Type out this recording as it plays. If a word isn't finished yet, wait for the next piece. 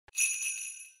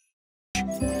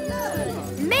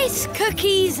Miss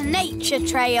Cookie's Nature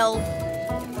Trail.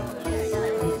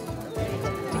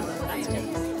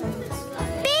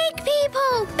 Big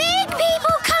people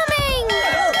coming!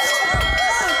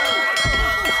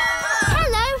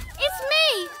 Hello, it's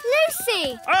me,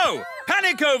 Lucy. Oh,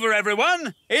 panic over,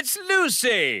 everyone. It's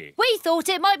Lucy. We thought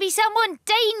it might be someone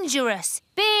dangerous.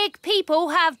 Big people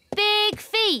have big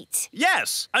feet.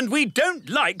 Yes, and we don't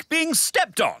like being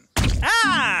stepped on.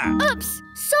 Ah! Oops,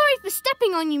 sorry for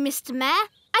stepping on you, Mr. Mayor.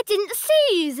 I didn't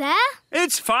see you there.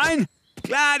 It's fine.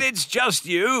 Glad it's just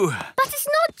you. But it's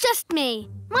not just me.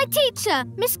 My teacher,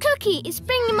 Miss Cookie, is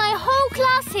bringing my whole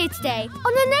class here today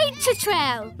on the nature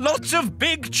trail. Lots of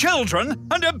big children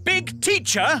and a big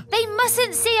teacher. They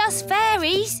mustn't see us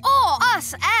fairies. Or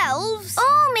us elves.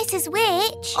 Or Mrs.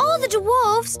 Witch. Or the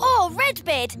dwarves. Or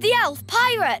Redbeard, the elf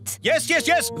pirate. Yes.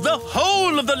 The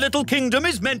whole of the Little Kingdom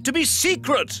is meant to be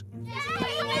secret.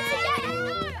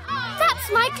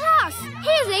 That's my class.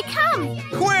 Here they come.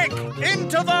 Quick,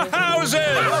 into the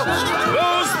houses!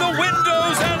 Close the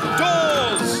windows and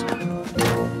doors!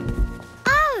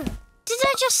 Oh, did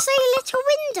I just see little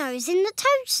windows in the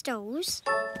toadstools?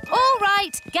 All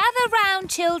right, gather round,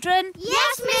 children.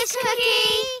 Yes, Miss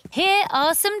Cookie. Here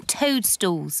are some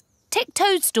toadstools. Tick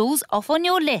toadstools off on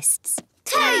your lists.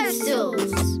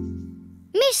 Toadstools.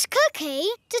 Miss Cookie,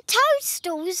 do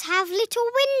toadstools have little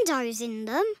windows in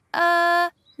them?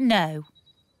 No.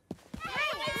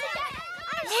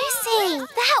 Lucy,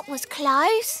 that was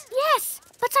close. Yes,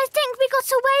 but I think we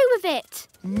got away with it.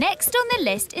 Next on the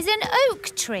list is an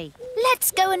oak tree.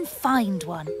 Let's go and find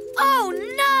one. Oh,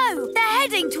 no! They're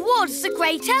heading towards the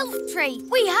Great Elf Tree.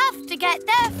 We have to get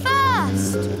there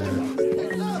first.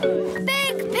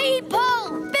 Big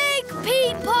people,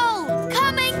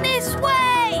 coming this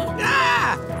way.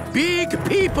 Ah! Big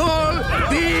people!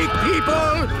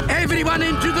 Everyone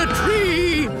into the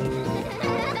tree!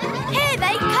 Here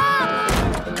they come.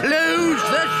 Close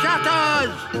the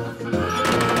shutters!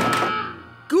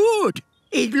 Good.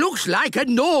 It looks like a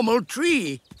normal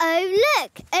tree. Oh,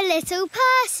 look, a little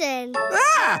person.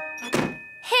 Ah!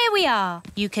 Here we are.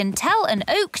 You can tell an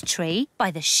oak tree by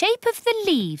the shape of the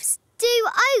leaves. Do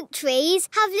oak trees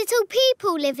have little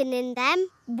people living in them?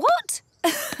 What?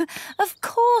 Of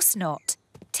course not.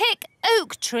 Tick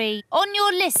oak tree on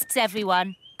your lists,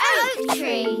 everyone. Oak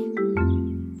tree.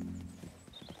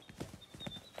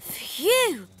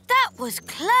 Phew, that was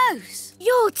close.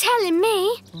 You're telling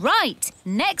me? Right.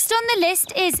 Next on the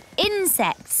list is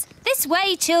insects. This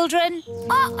way, children.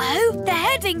 Uh-oh, they're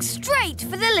heading straight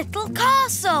for the little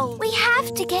castle. We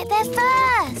have to get there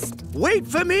first. Wait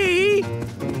for me!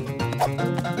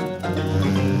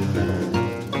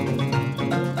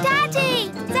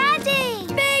 Daddy!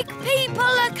 Big people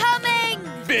are coming.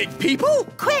 Big people?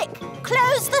 Quick,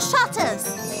 close the shutters.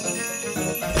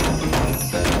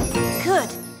 Good.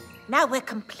 Now we're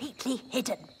completely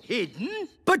hidden. Hidden?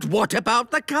 But what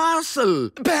about the castle?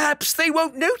 Perhaps they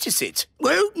won't notice it.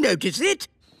 Won't notice it?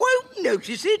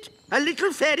 A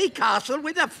little fairy castle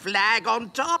with a flag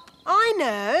on top? I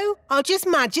know. I'll just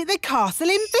magic the castle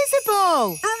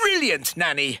invisible. Brilliant,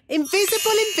 Nanny.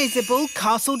 Invisible,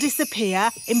 castle disappear.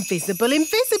 Invisible,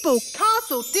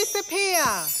 castle disappear.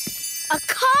 A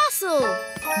castle.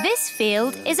 This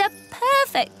field is a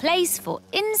perfect place for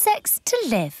insects to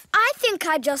live. I think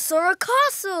I just saw a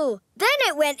castle. Then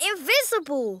it went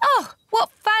invisible. Oh, what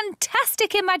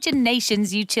fantastic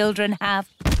imaginations you children have.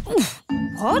 Oof.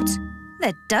 What?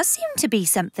 There does seem to be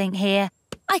something here.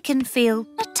 I can feel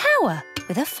a tower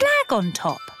with a flag on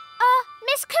top.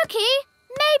 Miss Cookie,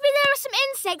 maybe there are some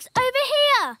insects over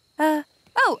here.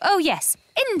 Oh yes,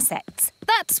 insects.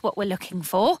 That's what we're looking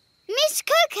for. Miss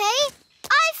Cookie,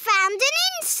 I found an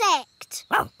insect.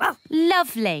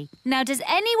 Lovely. Now, does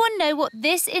anyone know what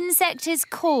this insect is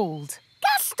called?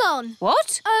 Gaston.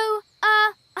 What? Oh,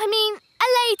 I mean a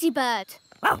ladybird.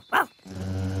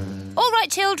 All right,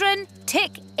 children,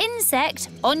 tick insect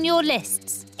on your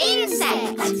lists.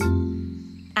 Insect.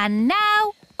 And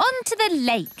now, onto the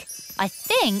lake. I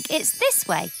think it's this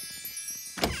way.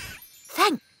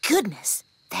 Thank goodness.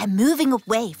 They're moving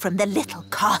away from the little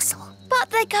castle. But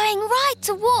they're going right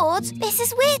towards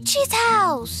Mrs. Witch's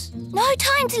house. No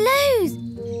time to lose.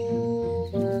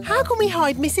 How can we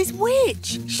hide Mrs.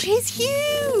 Witch? She's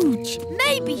huge.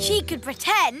 Maybe she could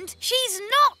pretend she's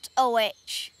not a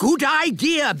witch. Good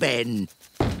idea, Ben.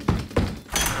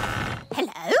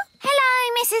 Hello?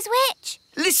 Hello, Mrs. Witch.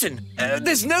 Listen,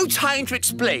 there's no time to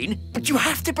explain, but you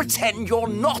have to pretend you're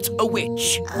not a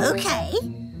witch. OK.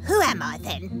 Who am I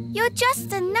then? You're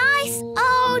just a nice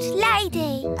old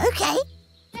lady. OK.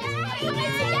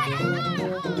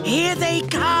 Here they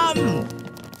come.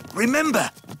 Remember,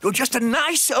 You're just a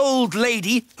nice old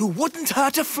lady who wouldn't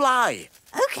hurt a fly.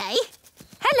 OK.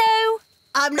 Hello.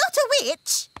 I'm not a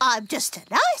witch. I'm just a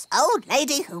nice old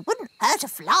lady who wouldn't hurt a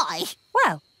fly.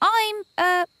 Well,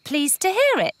 I'm, pleased to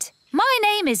hear it. My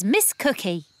name is Miss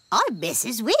Cookie. I'm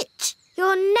Mrs. Witch.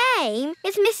 Your name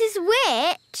is Mrs.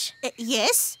 Witch?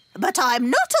 Yes, but I'm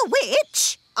not a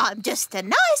witch. I'm just a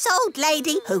nice old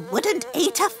lady who wouldn't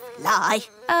eat a fly.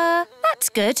 That's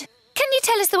good. Can you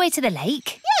tell us the way to the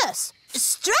lake? Yes,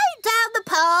 straight down the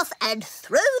path and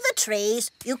through the trees.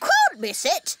 You can't miss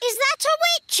it. Is that a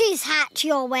witch's hat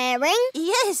you're wearing?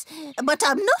 Yes, but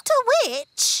I'm not a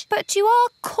witch. But you are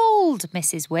called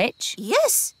Mrs. Witch.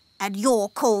 Yes, and you're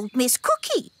called Miss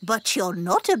Cookie, but you're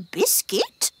not a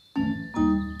biscuit.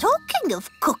 Talking of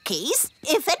cookies,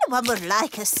 if anyone would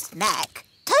like a snack,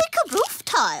 take a roof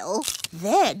tile.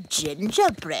 They're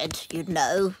gingerbread, you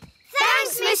know.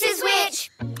 Thanks, Mrs. Witch.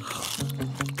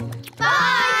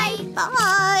 Bye.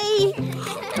 Bye.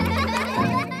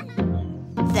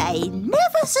 They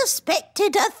never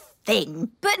suspected a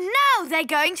thing. But now they're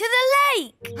going to the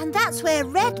lake. And that's where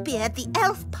Redbeard, the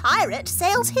elf pirate,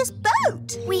 sails his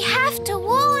boat. We have to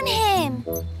warn him.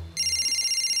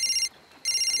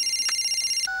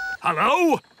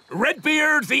 Hello?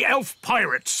 Redbeard the elf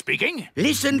pirate speaking.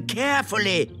 Listen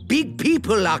carefully. Big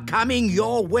people are coming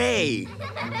your way.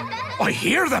 I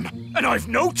hear them, and I've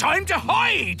no time to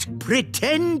hide.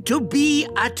 Pretend to be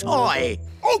a toy.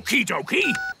 Okie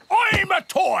dokie, I'm a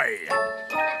toy.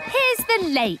 Here's the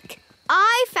lake.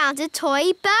 I found a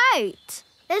toy boat.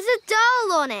 There's a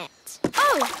doll on it.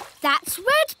 Oh, that's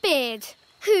Redbeard.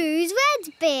 Who's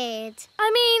Redbeard?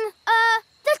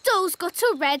 The doll's got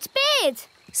a red beard.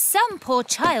 Some poor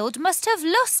child must have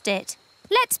lost it.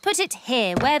 Let's put it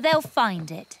here where they'll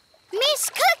find it. Miss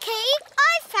Cookie,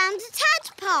 I found a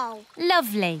tadpole.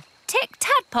 Lovely. Tick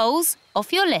tadpoles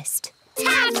off your list.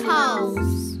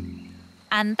 Tadpoles.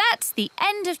 And that's the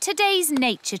end of today's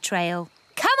nature trail.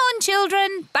 Come on,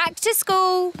 children, back to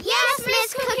school. Yes,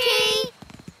 Miss Cookie.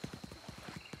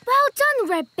 Well done,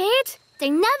 Redbeard. They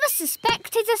never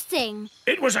suspected a thing.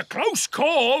 It was a close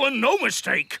call and no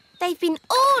mistake. They've been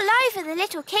all over the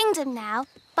Little Kingdom now,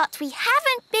 but we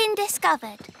haven't been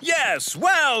discovered. Yes,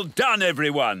 well done,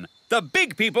 everyone. The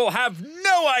big people have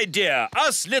no idea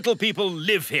us little people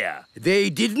live here.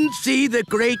 They didn't see the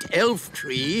great elf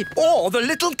tree. Or the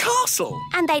little castle.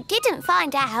 And they didn't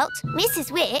find out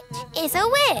Mrs. Witch is a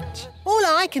witch. All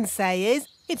I can say is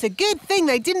it's a good thing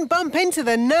they didn't bump into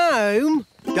the gnome.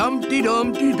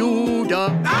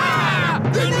 Dumpty-dumpty-doo-da. Ah!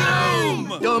 The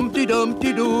gnome!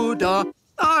 Dumpty-dumpty-doo-da.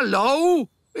 Hello.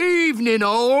 Evening,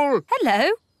 all.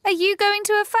 Hello. Are you going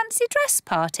to a fancy dress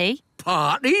party?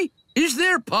 Party? Is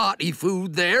there party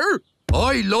food there?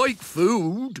 I like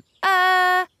food.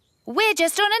 We're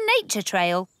just on a nature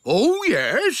trail. Oh,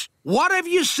 yes? What have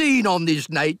you seen on this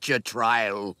nature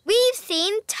trail? We've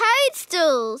seen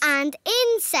toadstools and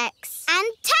insects and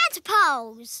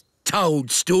tadpoles.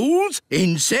 Toadstools,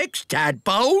 insects,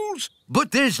 tadpoles.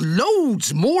 But there's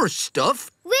loads more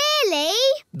stuff. Really?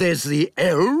 There's the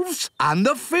elves and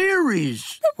the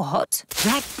fairies. The what?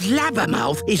 That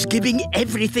blabbermouth is giving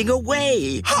everything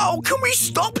away. How can we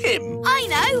stop him? I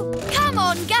know. Come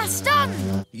on,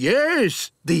 Gaston.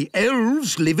 Yes, the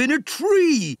elves live in a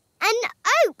tree. An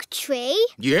oak tree?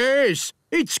 Yes,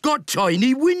 it's got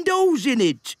tiny windows in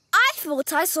it. I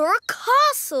thought I saw a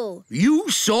castle. You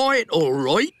saw it all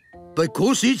right,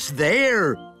 because it's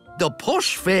there. The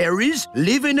posh fairies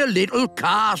live in a little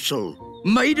castle.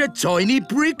 Made of tiny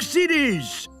bricks it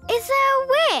is. Is there a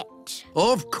witch?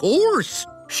 Of course.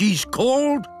 She's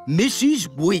called Mrs.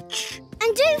 Witch.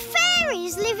 And do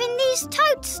fairies live in these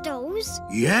toadstools?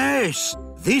 Yes,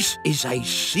 this is a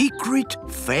secret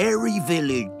fairy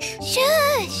village.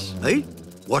 Shush! Hey,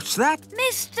 what's that?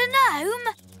 Mr.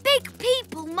 Gnome, big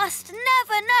people must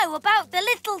never know about the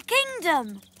Little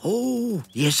Kingdom. Oh,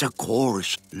 yes, of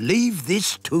course. Leave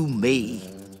this to me.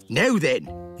 Now then,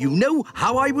 you know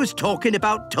how I was talking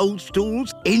about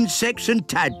toadstools, insects and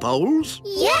tadpoles?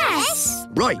 Yes!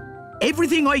 Right.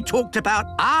 Everything I talked about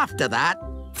after that,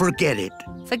 forget it.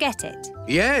 Forget it.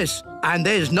 Yes, and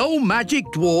there's no magic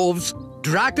dwarves,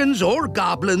 dragons or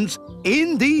goblins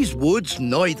in these woods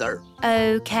neither.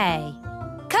 OK.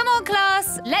 Come on,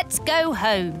 class, let's go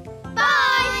home.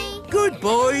 Bye!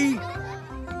 Goodbye.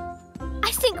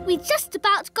 I think we just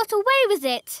about got away with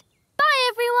it. Bye,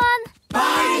 everyone.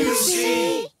 Bye,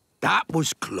 Lucy. That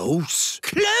was close.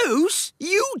 Close?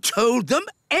 You told them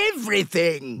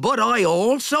everything. But I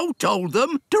also told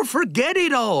them to forget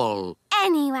it all.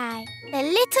 Anyway, the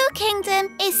Little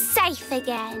Kingdom is safe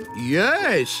again.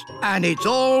 Yes, and it's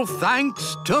all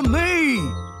thanks to me.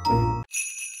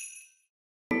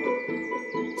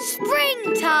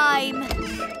 Springtime!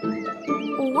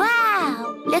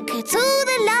 Wow! Look at all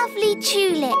the lovely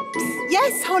tulips.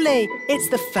 Yes, Holly, it's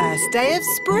the first day of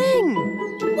spring.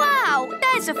 Wow!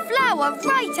 There's a flower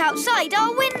right outside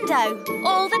our window.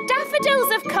 All the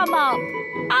daffodils have come up.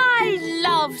 I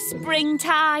love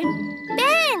springtime.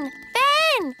 Ben!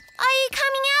 Are you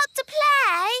coming out to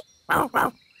play?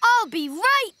 I'll be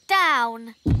right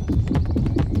down.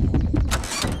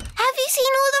 Have you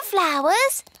seen all the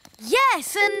flowers?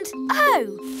 Yes, and... oh,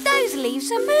 those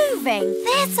leaves are moving.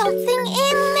 There's something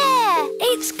in there.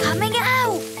 It's coming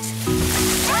out.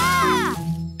 Ah!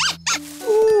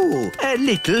 Ooh, a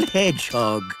little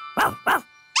hedgehog.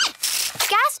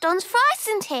 Gaston's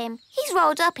frightened him. He's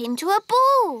rolled up into a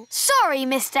ball. Sorry,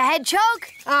 Mr. Hedgehog.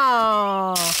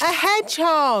 Ah, a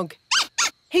hedgehog.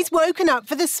 He's woken up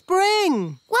for the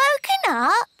spring. Woken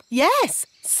up? Yes,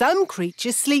 some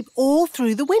creatures sleep all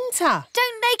through the winter.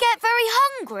 Don't they get very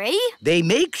hungry? They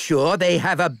make sure they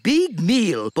have a big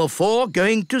meal before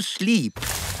going to sleep.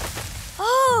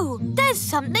 Oh, there's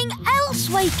something else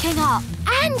waking up.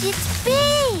 And it's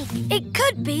big. It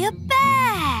could be a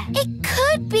bear. It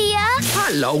could be a...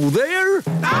 Hello there.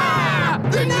 Ah,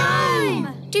 the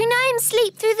gnome! Do gnomes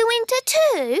sleep through the winter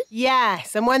too?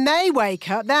 Yes, and when they wake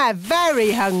up, they're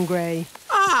very hungry.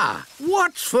 Ah,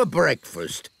 what's for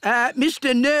breakfast?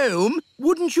 Mr. Gnome,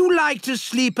 wouldn't you like to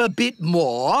sleep a bit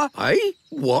more? Eh?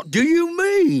 What do you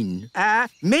mean?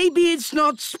 Maybe it's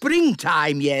not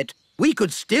springtime yet. We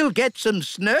could still get some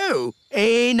snow.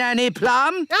 Eh, Nanny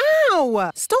Plum?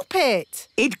 Ow! Stop it.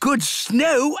 It could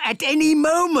snow at any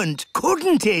moment,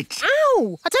 couldn't it?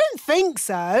 Ow! I don't think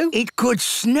so. It could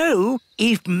snow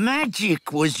if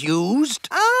magic was used.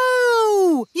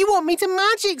 Oh! You want me to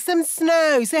magic some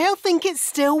snow so he'll think it's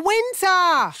still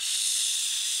winter.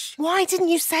 Shh! Why didn't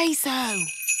you say so?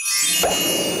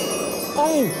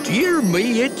 Oh, dear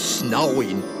me, it's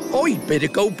snowing. I'd better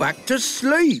go back to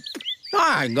sleep.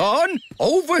 Hang on.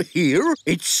 Over here,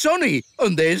 it's sunny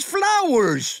and there's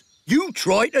flowers. You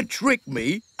try to trick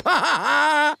me? Ha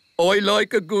ha ha! I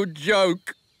like a good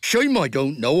joke. Shame I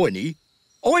don't know any.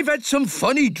 I've had some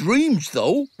funny dreams,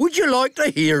 though. Would you like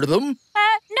to hear them?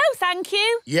 No, thank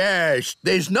you. Yes,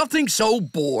 there's nothing so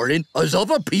boring as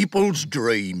other people's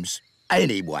dreams.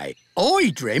 Anyway,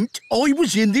 I dreamt I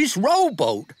was in this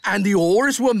rowboat and the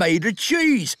oars were made of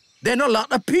cheese. Then a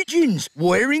lot of pigeons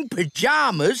wearing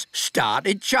pyjamas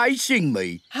started chasing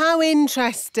me. How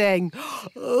interesting.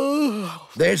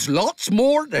 There's lots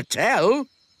more to tell,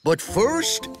 but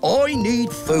first I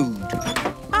need food.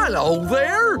 Hello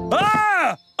there.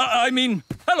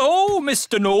 Hello,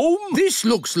 Mr. Gnome. This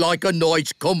looks like a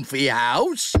nice comfy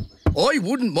house. I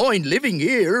wouldn't mind living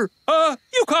here.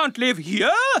 You can't live here.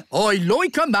 I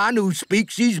like a man who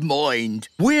speaks his mind.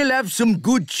 We'll have some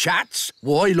good chats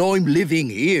while I'm living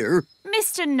here.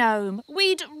 Mr. Gnome,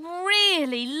 we'd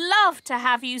really love to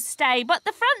have you stay, but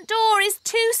the front door is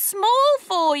too small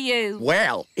for you.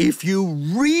 Well, if you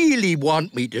really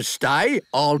want me to stay,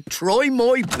 I'll try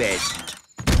my best.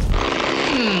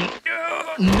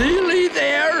 Nearly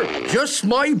there. Just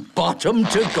my bottom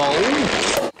to go.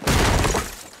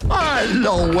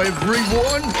 Hello,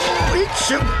 everyone.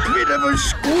 It's a bit of a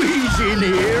squeeze in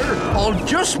here. I'll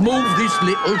just move this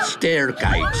little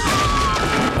staircase.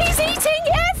 He's eating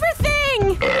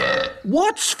everything!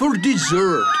 What's for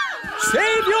dessert?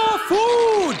 Save your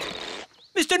food!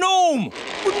 Mr. Gnome,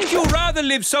 wouldn't you rather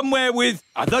live somewhere with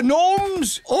other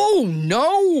gnomes? Oh,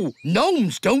 no.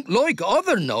 Gnomes don't like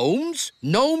other gnomes.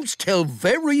 Gnomes tell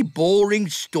very boring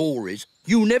stories.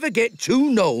 You never get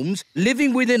two gnomes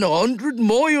living within 100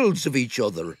 miles of each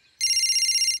other.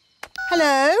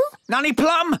 Hello? Nanny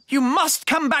Plum, you must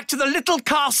come back to the little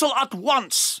castle at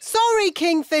once. Sorry,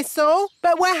 King Thistle,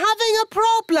 but we're having a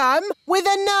problem with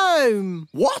a gnome.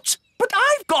 What? But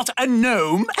I've got a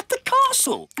gnome at the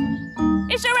castle.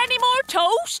 Is there any more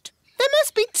toast? There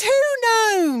must be two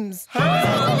gnomes.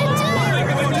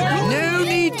 No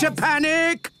need to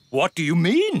panic. What do you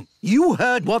mean? You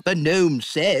heard what the gnome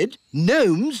said.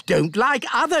 Gnomes don't like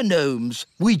other gnomes.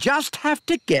 We just have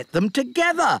to get them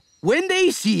together. When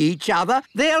they see each other,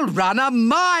 they'll run a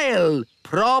mile.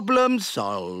 Problem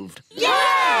solved.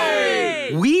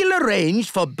 Yay! We'll arrange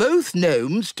for both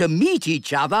gnomes to meet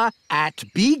each other at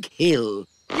Big Hill.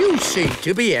 You seem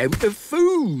to be out of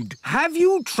food. Have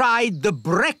you tried the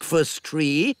breakfast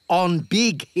tree on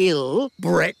Big Hill?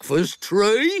 Breakfast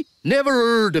tree? Never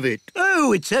heard of it.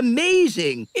 Oh, it's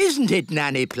amazing, isn't it,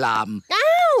 Nanny Plum?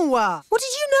 Ow! What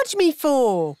did you nudge me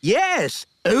for? Yes,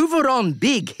 over on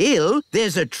Big Hill,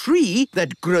 there's a tree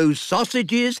that grows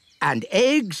sausages and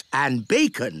eggs and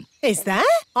bacon. Is there?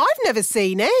 I've never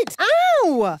seen it.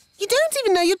 Ow! You don't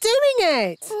even know you're doing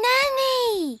it.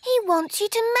 Nanny, he wants you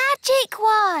to magic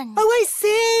one. Oh, I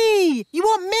see. You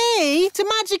want me to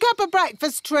magic up a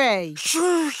breakfast tree?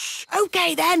 Shush.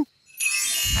 OK, then.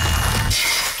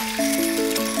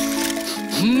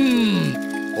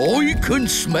 I can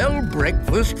smell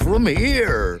breakfast from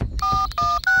here.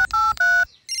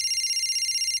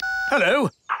 Hello.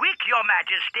 Quick, Your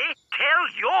Majesty. Tell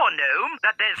your gnome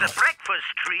that there's a breakfast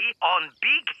tree on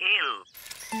Big Hill.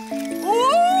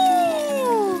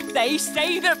 Ooh! They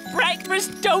say that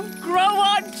breakfast don't grow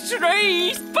on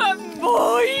trees, but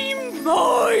my!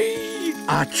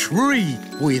 A tree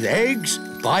with eggs,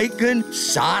 bacon,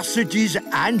 sausages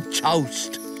and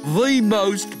toast. The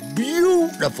most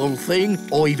beautiful thing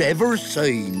I've ever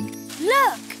seen.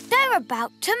 Look, they're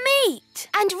about to meet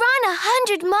and run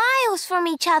 100 miles from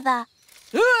each other.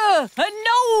 A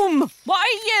gnome! What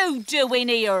are you doing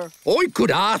here? I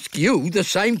could ask you the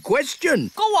same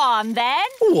question. Go on, then.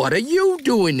 What are you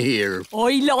doing here?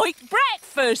 I like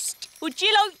breakfast. Would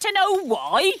you like to know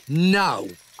why? No.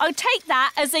 I'll take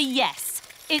that as a yes.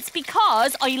 It's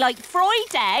because I like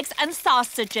fried eggs and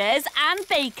sausages and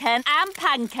bacon and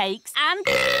pancakes and...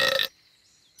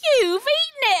 You've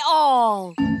eaten it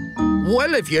all!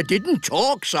 Well, if you didn't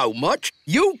talk so much,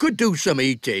 you could do some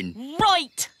eating.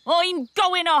 Right! I'm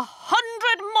going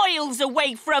 100 miles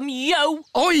away from you!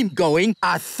 I'm going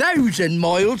 1,000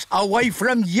 miles away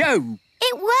from you.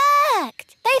 It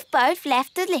worked! They've both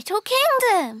left the Little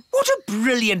Kingdom. What a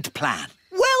brilliant plan.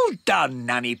 Well done,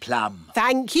 Nanny Plum.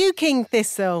 Thank you, King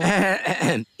Thistle.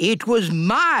 It was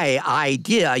my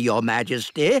idea, Your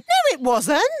Majesty. No, it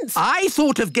wasn't. I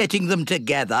thought of getting them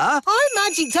together. I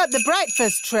magicked up the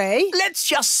breakfast tree. Let's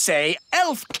just say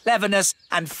elf cleverness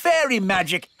and fairy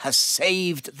magic has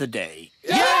saved the day.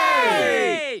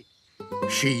 Yay!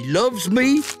 She loves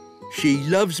me. She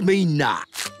loves me not.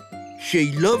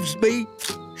 She loves me.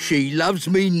 She loves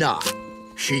me not.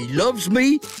 She loves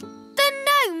me. The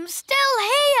gnome's still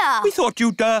here. We thought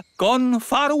you'd gone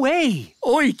far away.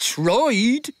 I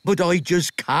tried, but I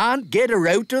just can't get her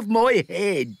out of my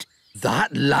head.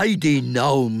 That lady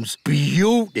gnome's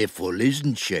beautiful,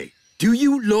 isn't she? Do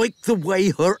you like the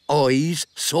way her eyes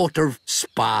sort of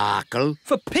sparkle?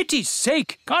 For pity's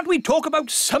sake, can't we talk about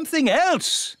something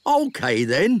else? OK,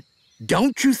 then.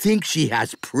 Don't you think she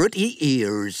has pretty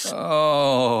ears?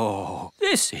 Oh,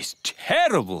 this is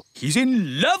terrible. He's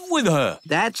in love with her.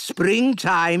 That's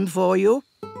springtime for you.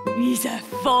 He's a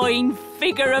fine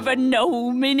figure of a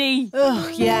gnome, isn't he? Oh,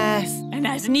 yes. And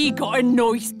hasn't he got a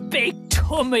nice big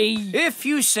tummy? If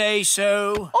you say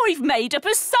so. I've made up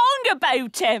a song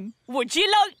about him. Would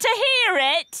you like to hear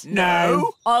it?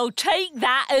 No. I'll take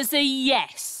that as a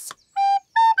yes.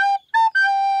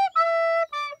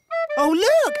 Oh,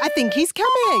 look, I think he's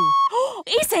coming.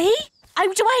 Is he?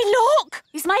 How do I look?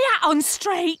 Is my hat on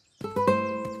straight?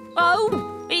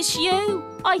 Oh, it's you.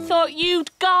 I thought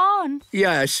you'd gone.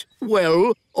 Yes,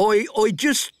 well, I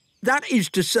just... That is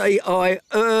to say,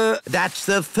 That's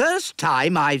the first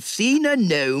time I've seen a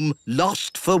gnome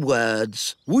lost for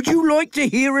words. Would you like to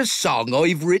hear a song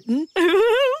I've written?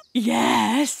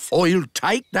 Yes. I'll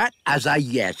take that as a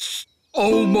yes.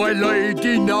 Oh, my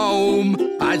lady gnome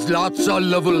has lots of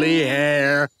lovely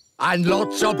hair and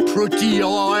lots of pretty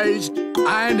eyes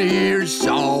and ears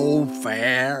so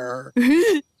fair.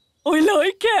 I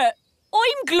like it.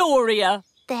 I'm Gloria.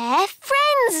 They're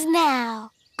friends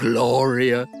now.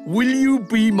 Gloria, will you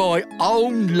be my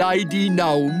own lady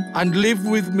gnome and live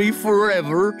with me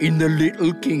forever in the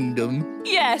Little Kingdom?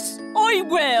 Yes, I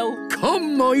will.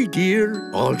 Come, my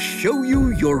dear, I'll show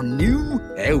you your new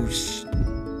house.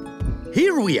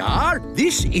 Here we are.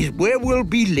 This is where we'll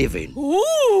be living.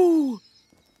 Ooh!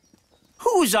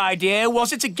 Whose idea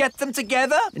was it to get them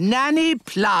together? Nanny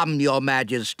Plum, Your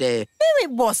Majesty. No,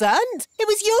 it wasn't. It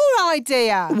was your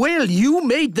idea. Well, you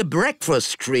made the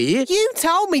breakfast tree. You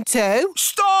told me to.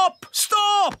 Stop!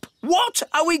 Stop! What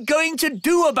are we going to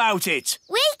do about it?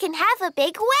 We can have a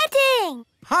big wedding.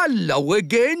 Hello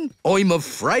again. I'm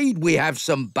afraid we have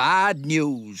some bad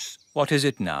news. What is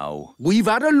it now? We've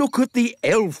had a look at the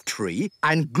elf tree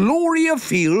and Gloria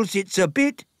feels it's a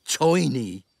bit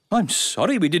tiny. I'm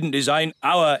sorry we didn't design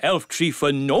our elf tree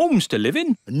for gnomes to live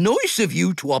in. Nice of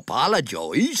you to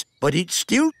apologise, but it's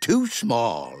still too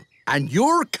small. And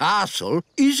your castle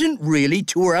isn't really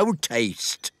to our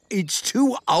taste. It's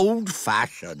too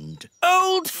old-fashioned.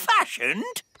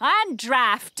 Old-fashioned? And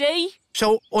drafty.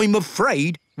 So I'm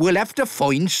afraid we'll have to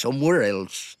find somewhere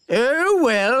else. Oh,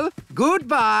 well,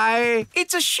 goodbye.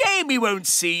 It's a shame we won't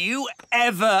see you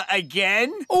ever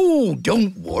again. Oh,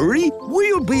 don't worry.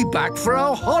 We'll be back for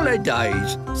our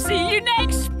holidays. See you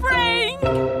next spring.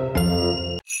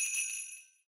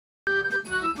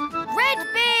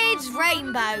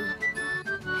 rainbow.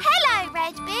 Hello,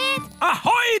 Redbeard.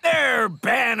 Ahoy there,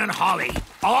 Ben and Holly.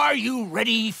 Are you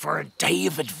ready for a day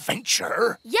of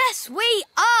adventure? Yes, we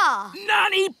are.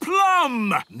 Nanny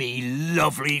Plum, me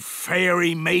lovely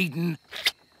fairy maiden.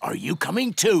 Are you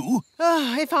coming too?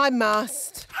 Oh, if I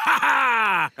must. Ha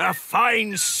ha! A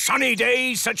fine sunny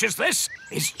day such as this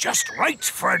is just right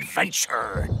for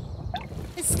adventure.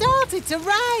 It started to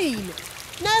rain.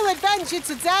 No adventure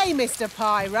today, Mr.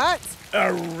 Pirate.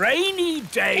 A rainy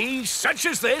day such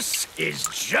as this is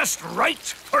just right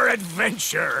for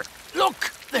adventure.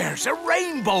 Look, there's a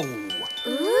rainbow.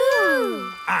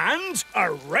 Ooh. And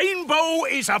a rainbow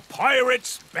is a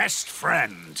pirate's best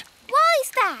friend.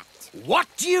 Why's that? What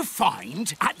do you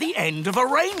find at the end of a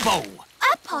rainbow?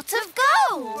 A pot of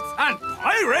gold. And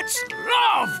pirates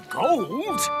love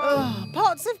gold. Oh,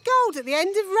 pots of gold at the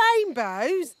end of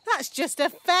rainbows? That's just a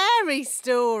fairy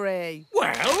story.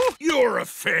 Well, you're a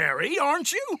fairy,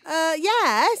 aren't you?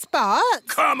 Yes, but...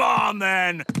 Come on,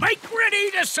 then. Make ready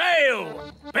to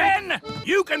sail. Ben,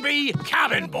 you can be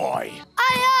cabin boy.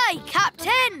 Aye, aye,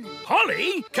 Captain.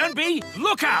 Holly can be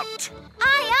lookout.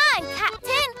 Aye, aye,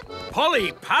 Captain.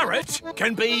 Polly Parrot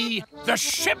can be the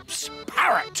ship's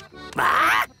parrot.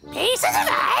 Pieces of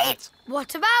eight.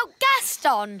 What about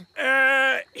Gaston?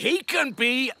 He can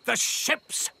be the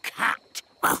ship's cat.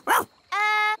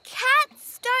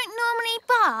 Cats don't normally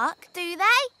bark, do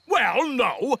they? Well,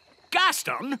 no.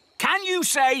 Gaston, can you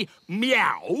say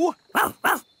meow?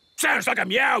 Sounds like a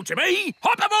meow to me.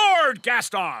 Hop aboard,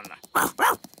 Gaston.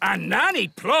 And Nanny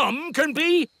Plum can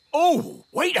be... Oh,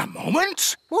 wait a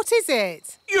moment. What is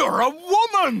it? You're a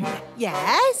woman.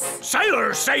 Yes?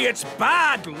 Sailors say it's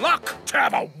bad luck to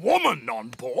have a woman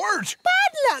on board.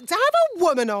 Bad luck to have a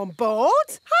woman on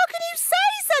board? How can you say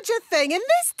such a thing in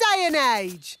this day and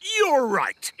age? You're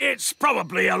right. It's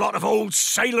probably a lot of old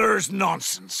sailors'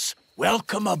 nonsense.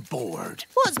 Welcome aboard.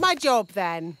 What's my job,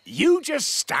 then? You just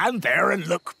stand there and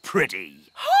look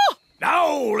pretty. Huh!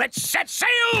 Now, let's set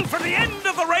sail for the end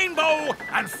of the rainbow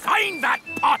and find that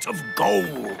pot of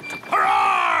gold.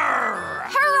 Hurrah!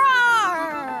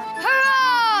 Hurrah!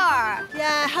 Hurrah!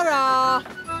 Yeah, hurrah!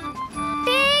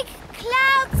 Big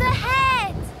clouds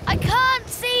ahead. I can't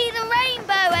see the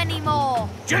rainbow anymore.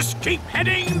 Just keep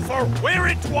heading for where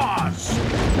it was.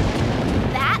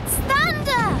 That's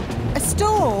thunder. A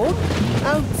storm?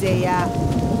 Oh, dear.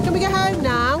 Can we go home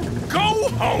now? Go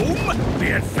home?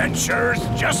 The adventure's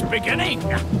just beginning.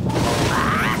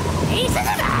 Pieces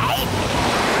of eight.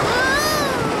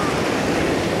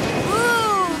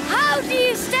 Ooh, how do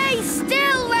you stay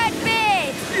still,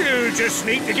 Redbeard? You just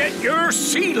need to get your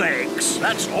sea legs.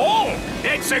 That's all.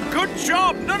 It's a good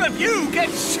job none of you get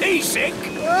seasick.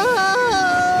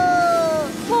 Oh,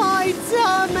 my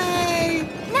tummy!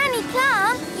 Nanny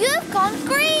Plum, you've gone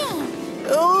green.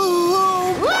 Oh!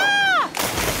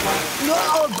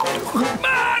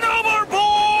 Man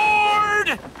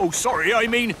overboard! Oh, sorry, I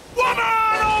mean woman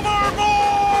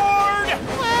overboard!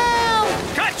 Help!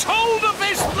 Catch hold of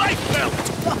this lifebelt!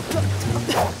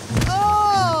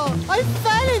 Oh, I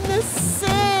fell in the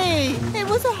sea. It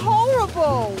was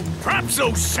horrible. Perhaps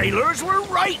those sailors were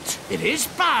right. It is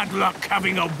bad luck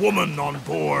having a woman on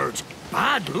board.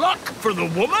 Bad luck for the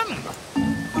woman.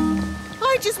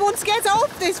 I just want to get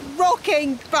off this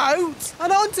rocking boat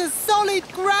and onto solid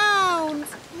ground.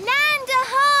 Land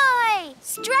ahoy!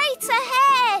 Straight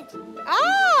ahead.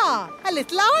 Ah, a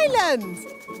little island.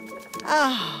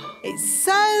 Ah, it's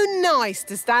so nice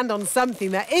to stand on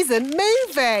something that isn't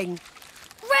moving.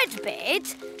 Redbeard,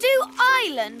 do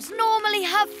islands normally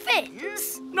have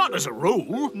fins? Not as a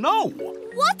rule, no.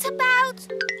 What about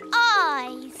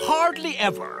eyes? Hardly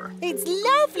ever. It's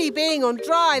lovely being on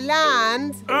dry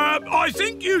land. I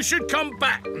think you should come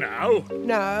back now.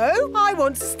 No, I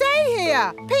want to stay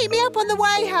here. Pick me up on the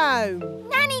way home.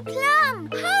 Nanny Plum,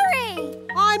 hurry!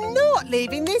 I'm not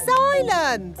leaving this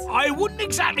island. I wouldn't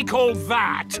exactly call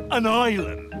that an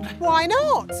island. Why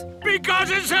not? Because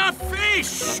it's a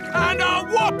fish, and a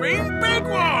whopping big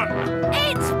one.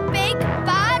 It's Big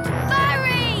Bad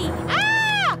Barry!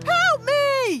 Ah! Help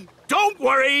me! Don't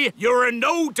worry, you're in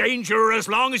no danger as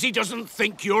long as he doesn't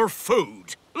think you're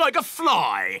food. Like a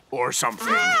fly or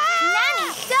something.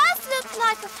 Nanny does look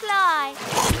like a fly.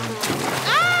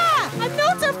 Ah! I'm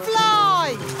not a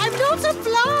fly! I'm not a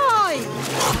fly!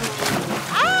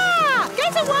 Ah!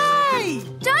 Get away!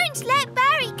 Don't let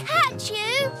Barry catch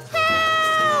you.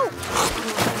 Help!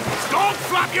 Don't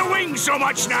flap your wings so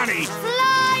much, Nanny.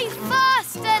 Fly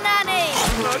faster, Nanny!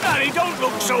 Nanny, don't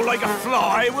look so like a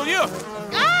fly, will you?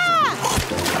 Ah!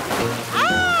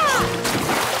 Ah!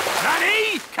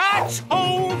 Nanny, catch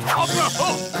hold of the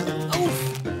hook.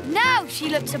 Now She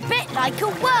looks a bit like a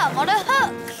worm on a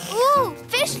hook. Ooh,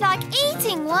 fish like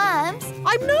eating worms.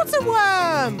 I'm not a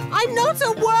worm! I'm not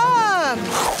a worm!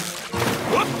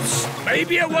 Whoops!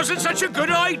 Maybe it wasn't such a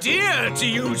good idea to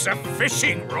use a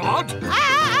fishing rod.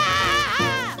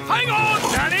 Hang on,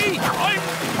 Danny! I'm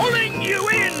pulling you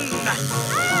in!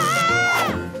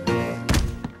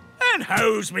 And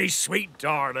how's me sweet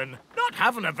darling? Not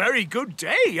having a very good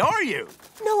day, are you?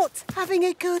 Not having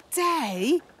a good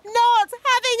day? Not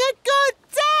having a good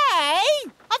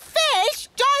day? A fish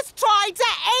just tried to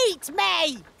eat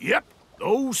me! Yep,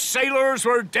 those sailors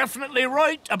were definitely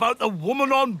right about the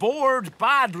woman on board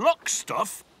bad luck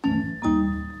stuff.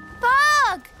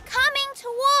 Fog! Coming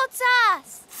towards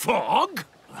us! Fog?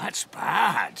 That's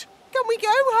bad. Can we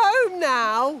go home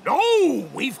now? No,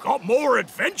 we've got more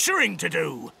adventuring to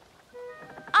do.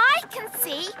 I can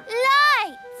see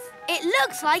lights. It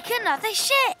looks like another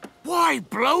ship. Why,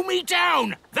 blow me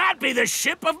down! That'd be the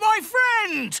ship of my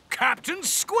friend, Captain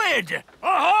Squid.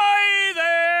 Ahoy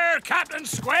there, Captain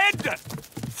Squid!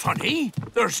 Funny,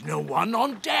 there's no one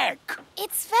on deck.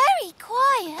 It's very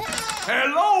quiet.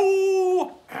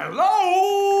 Hello?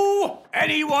 Hello?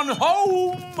 Anyone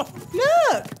home?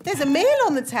 Look, there's a meal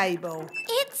on the table.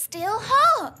 It's still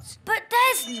hot. But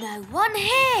there's no one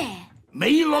here.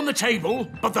 Meal on the table,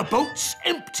 but the boat's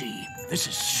empty. This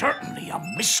is certainly a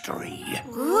mystery.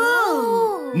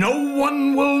 Ooh. No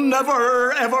one will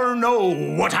never, ever know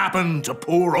what happened to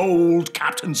poor old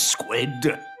Captain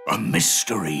Squid. A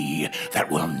mystery that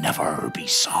will never be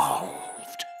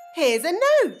solved. Here's a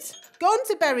note. Gone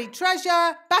to bury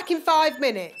treasure, back in 5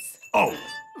 minutes. Oh,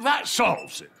 that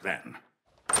solves it then.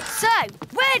 So,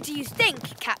 where do you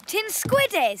think Captain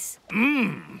Squid is?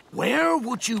 Where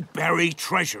would you bury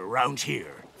treasure round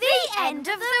here? The end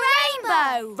of the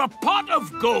rainbow. The pot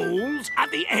of gold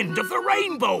at the end of the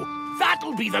rainbow.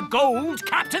 That'll be the gold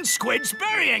Captain Squid's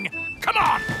burying. Come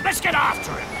on, let's get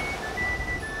after him.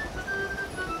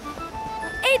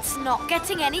 It's not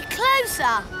getting any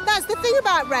closer. That's the thing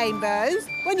about rainbows.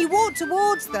 When you walk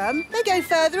towards them, they go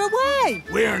further away.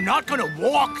 We're not going to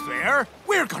walk there.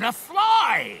 We're going to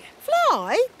fly.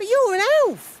 Fly? But you're an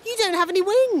elf. You don't have any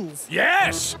wings.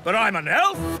 Yes, but I'm an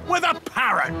elf with a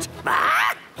parrot.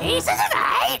 Ah, he's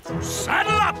right.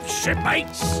 Saddle up,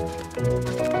 shipmates.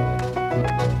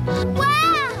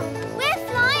 Wow, we're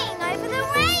flying over the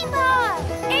rainbow.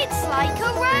 It's like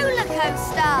a roller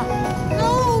coaster.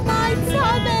 Oh, my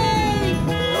tummy!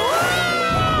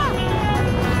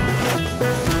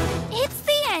 It's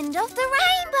the end of the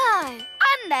rainbow.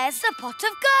 And there's the pot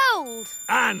of gold.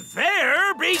 And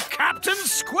there be Captain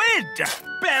Squid,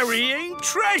 burying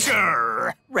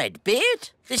treasure. Redbeard,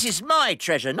 this is my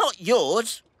treasure, not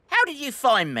yours. How did you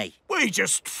find me? We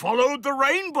just followed the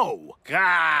rainbow.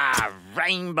 Ah,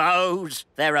 rainbows.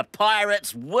 They're a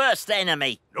pirate's worst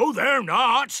enemy. No, they're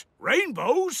not.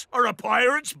 Rainbows are a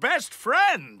pirate's best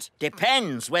friend.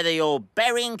 Depends whether you're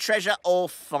burying treasure or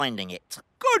finding it.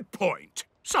 Good point.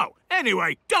 So,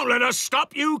 anyway, don't let us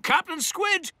stop you, Captain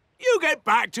Squid. You get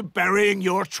back to burying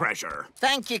your treasure.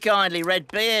 Thank you kindly,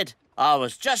 Redbeard. I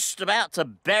was just about to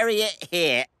bury it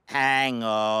here. Hang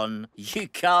on. You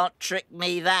can't trick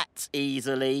me that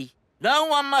easily. No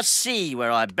one must see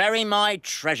where I bury my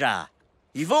treasure.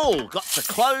 You've all got to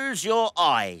close your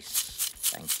eyes.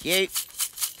 Thank you.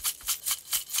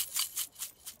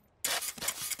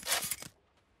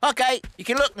 OK, you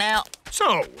can look now.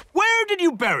 So, where did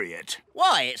you bury it?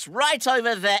 Why, it's right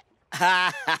over there.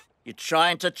 Ha ha! You're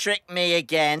trying to trick me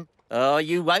again. Oh,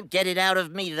 you won't get it out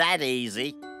of me that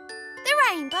easy. The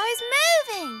rainbow's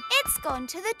moving. It's gone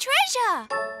to the treasure.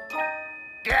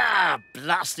 Ah,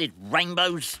 blasted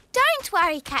rainbows. Don't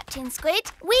worry, Captain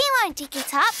Squid. We won't dig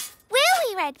it up. Will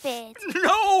we, Redbeard?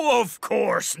 No, of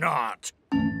course not.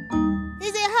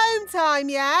 Is it home time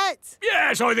yet?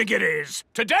 Yes, I think it is.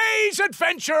 Today's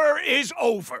adventure is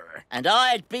over. And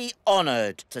I'd be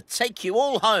honoured to take you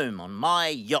all home on my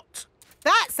yacht.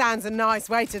 That sounds a nice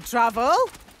way to travel.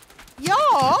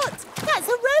 Yacht? That's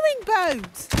a rowing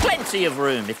boat. Plenty of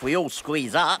room if we all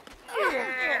squeeze up.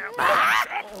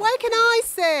 Where can I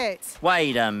sit?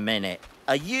 Wait a minute.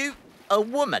 Are you a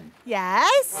woman?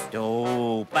 Yes.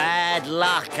 Oh, bad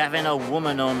luck having a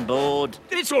woman on board.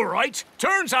 It's all right.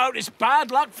 Turns out it's bad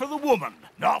luck for the woman,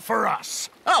 not for us.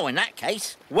 Oh, in that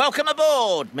case, welcome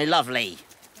aboard, me lovely.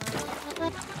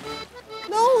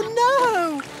 Oh,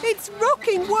 no! It's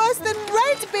rocking worse than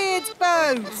Redbeard's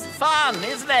boat! Fun,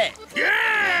 isn't it?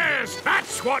 Yes!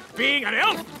 That's what being an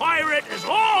elf pirate is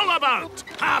all about!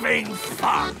 Having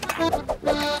fun!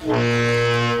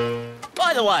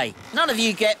 By the way, none of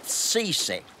you get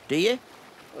seasick, do you?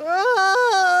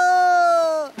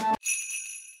 Oh.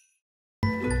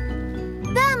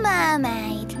 The mermaid.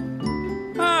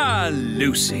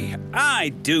 Lucy, I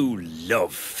do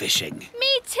love fishing. Me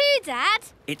too, Dad.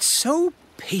 It's so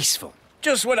peaceful.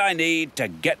 Just what I need to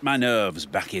get my nerves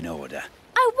back in order.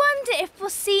 I wonder if we'll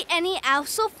see any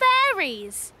elves or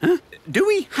fairies. Huh? Do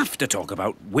we have to talk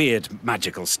about weird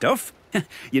magical stuff?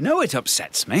 You know it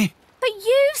upsets me. But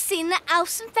you've seen the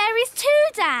elves and fairies too,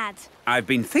 Dad. I've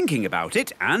been thinking about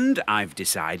it and I've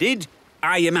decided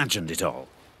I imagined it all.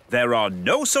 There are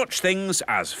no such things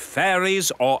as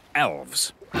fairies or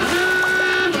elves.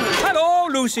 Hello,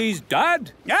 Lucy's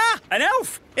dad. Ah, an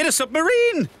elf in a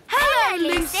submarine. Hello,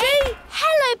 Lucy.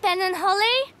 Hello, Ben and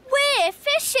Holly. We're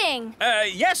fishing.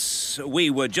 Yes, we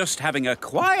were just having a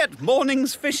quiet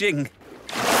morning's fishing.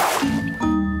 Dad,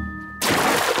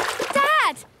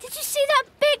 did you see that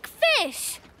big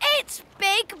fish? It's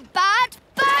Big Bad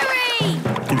Barry.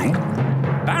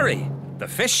 Barry. The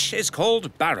fish is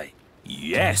called Barry.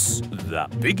 Yes, the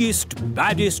biggest,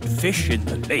 baddest fish in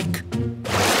the lake.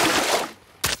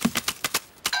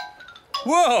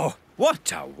 Whoa,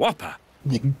 what a whopper.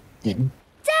 Dad,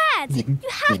 you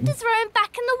have to throw him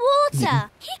back in the water.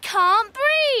 He can't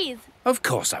breathe. Of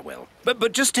course I will.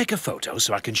 But just take a photo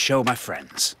so I can show my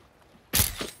friends.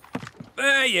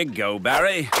 There you go,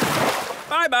 Barry.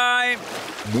 Bye-bye.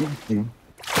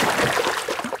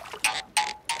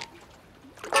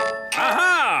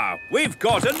 Aha! We've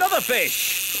caught another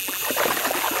fish.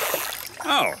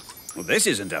 Oh, well, this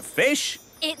isn't a fish.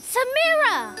 It's a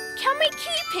mirror. Can we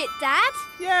keep it, Dad?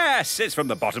 Yes, it's from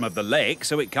the bottom of the lake,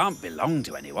 so it can't belong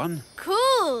to anyone.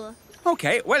 Cool.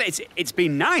 OK, well, it's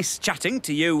been nice chatting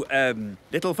to you,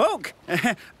 little folk.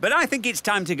 But I think it's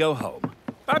time to go home.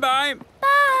 Bye-bye.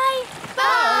 Bye.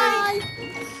 Bye.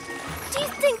 Do you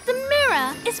think the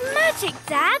mirror is magic,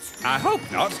 Dad? I hope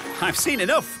not. I've seen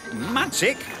enough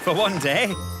magic for one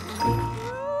day.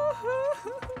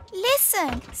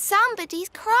 Listen, somebody's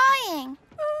crying.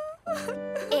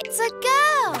 It's a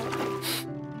girl.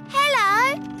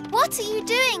 Hello. What are you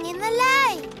doing in the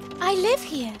lake? I live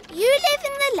here. You live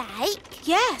in the lake?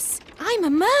 Yes, I'm a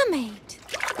mermaid.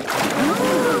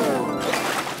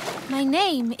 My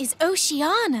name is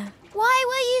Oceana. Why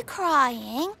were you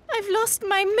crying? I've lost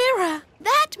my mirror.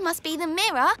 That must be the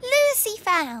mirror Lucy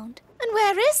found. And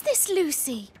where is this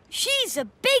Lucy? She's a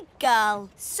big girl,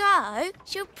 so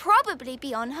she'll probably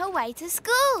be on her way to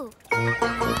school.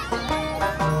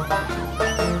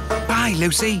 Bye,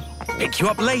 Lucy. Pick you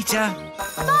up later.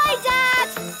 Bye, Dad.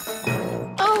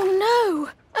 Oh, no.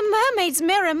 A mermaid's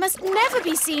mirror must never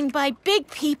be seen by big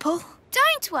people.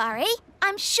 Don't worry.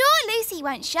 I'm sure Lucy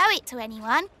won't show it to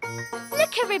anyone.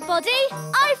 Look, everybody.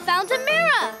 I found a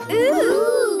mirror.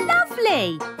 Ooh,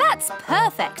 lovely. That's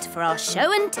perfect for our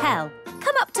show and tell.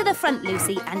 Come up to the front,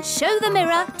 Lucy, and show the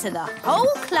mirror to the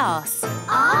whole class.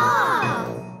 Ah!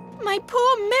 My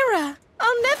poor mirror.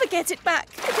 I'll never get it back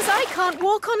because I can't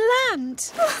walk on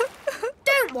land.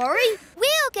 Don't worry.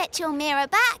 We'll get your mirror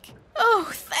back. Oh,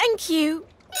 thank you.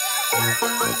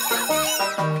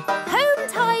 Home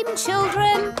time,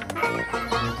 children.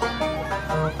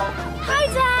 Hi,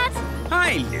 Dad.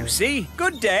 Hi, Lucy.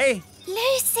 Good day.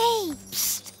 Lucy.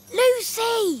 Psst,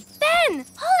 Lucy. Ben,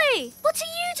 Holly, what are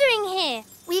you doing here?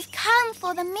 We've come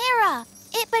for the mirror.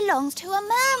 It belongs to a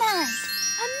mermaid.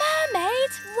 A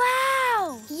mermaid?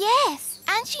 Wow. Yes,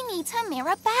 and she needs her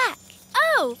mirror back.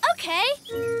 Oh, OK.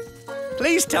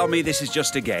 Please tell me this is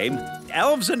just a game.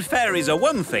 Elves and fairies are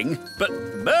one thing, but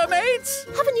mermaids?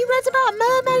 Haven't you read about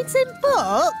mermaids in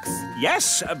books?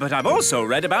 Yes, but I've also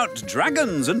read about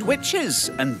dragons and witches,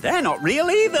 and they're not real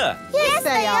either. Yes,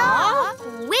 they are.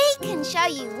 We can show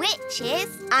you witches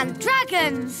And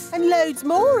dragons. And loads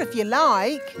more if you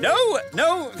like.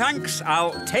 No, thanks.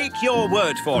 I'll take your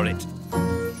word for it.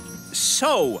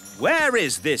 So, where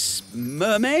is this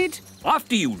mermaid?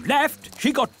 After you left,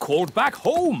 she got called back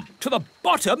home to the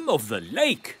bottom of the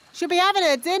lake. She'll be having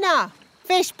her dinner.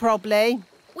 Fish, probably.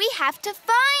 We have to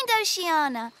find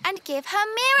Oceana and give her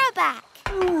mirror back.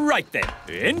 Right then,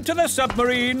 into the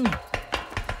submarine.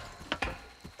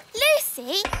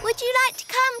 Lucy, would you like to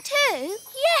come too?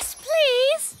 Yes,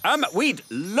 please. We'd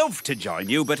love to join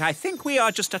you, but I think we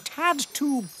are just a tad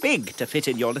too big to fit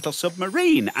in your little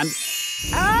submarine, and...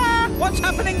 Ah! What's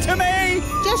happening to me?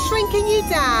 Just shrinking you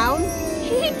down.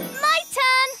 My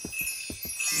turn.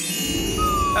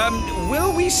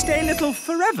 Will we stay little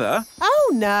forever?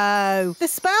 Oh, no. The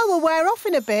spell will wear off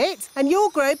in a bit and you'll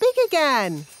grow big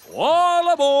again. All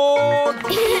aboard!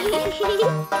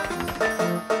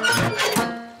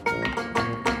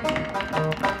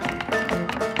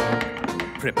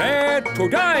 Prepare to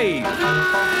dive!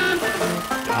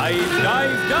 Dive,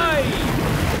 dive, dive!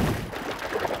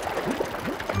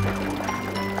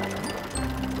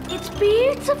 It's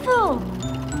beautiful.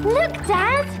 Look,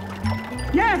 Dad.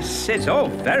 Yes, it's all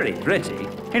very pretty.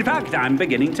 In fact, I'm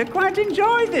beginning to quite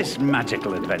enjoy this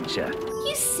magical adventure.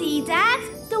 You see, Dad,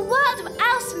 the world of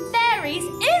elves and fairies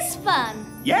is fun.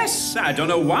 Yes, I don't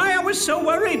know why I was so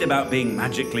worried about being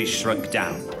magically shrunk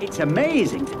down. It's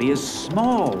amazing to be as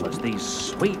small as these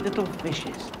sweet little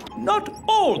fishes. Not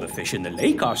all the fish in the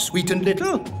lake are sweet and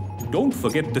little. Don't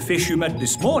forget the fish you met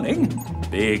this morning.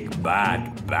 Big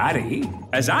Bad Barry.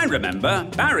 As I remember,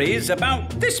 Barry's about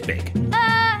this big.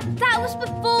 That was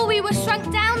before we were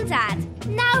shrunk down, Dad.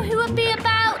 Now who would be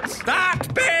about...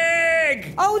 That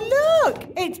big! Oh, look!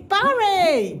 It's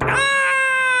Barry!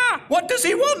 Ah! What does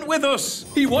he want with us?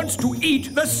 He wants to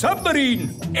eat the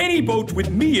submarine. Any boat with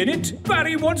me in it,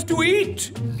 Barry wants to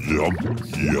eat. Yum,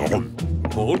 yum.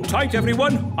 Hold tight,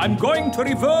 everyone. I'm going to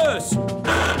reverse.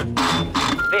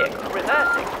 Vehicle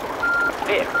reversing.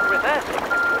 Vehicle reversing.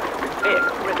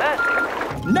 Vehicle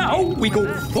reversing. Now we go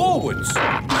forwards.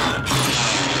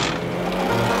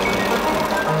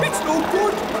 It's no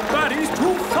good. Barry's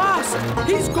too fast.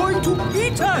 He's going to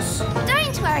eat us.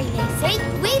 Don't worry, Lucy.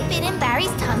 We've been in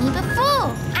Barry's tummy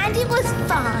before, and it was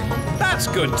fine. That's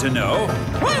good to know.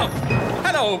 Well,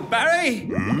 hello,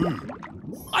 Barry.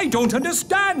 I don't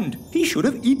understand. He should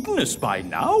have eaten us by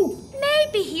now.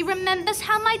 Maybe he remembers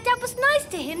how my dad was nice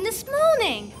to him this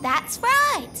morning. That's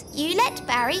right. You let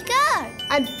Barry go.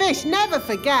 And fish never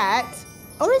forget.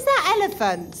 Or is that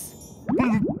elephants?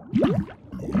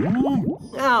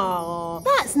 Oh,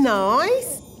 that's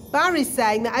nice. Barry's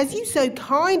saying that as you so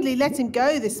kindly let him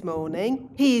go this morning,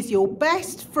 he is your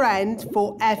best friend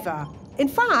forever. In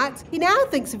fact, he now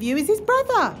thinks of you as his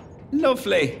brother.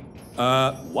 Lovely.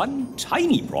 One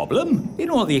tiny problem. In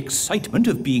all the excitement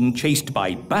of being chased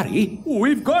by Barry,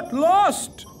 we've got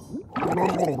lost.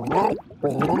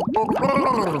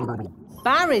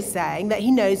 Barry's saying that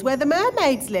he knows where the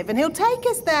mermaids live and he'll take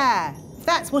us there. If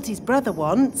that's what his brother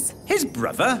wants. His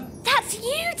brother? That's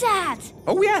you, Dad.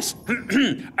 Oh, yes.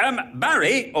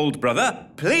 Barry, old brother,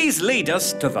 please lead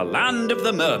us to the land of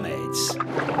the mermaids.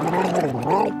 Follow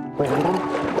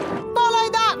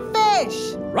that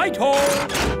fish! Right-ho!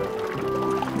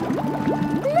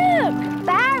 Look,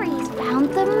 Barry's found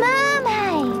the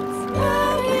mermaids.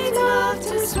 Mermaids love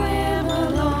to swim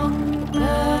along.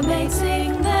 Mermaids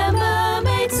sing their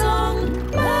mermaid song.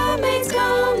 Mermaids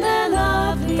come, they're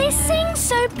lovely. They sing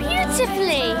so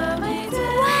beautifully.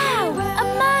 Wow, a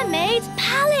mermaid's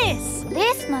palace.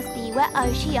 This must be where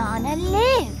Oceana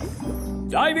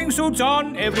lives. Diving suits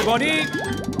on, everybody.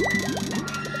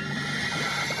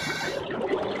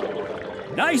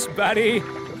 Nice, Barry.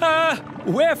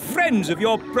 We're friends of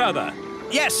your brother.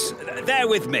 Yes, they're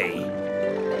with me.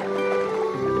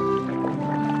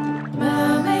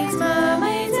 Mermaids,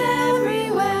 mermaids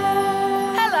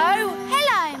everywhere. Hello.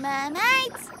 Hello,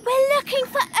 mermaids. We're looking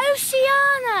for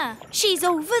Oceana. She's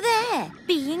over there,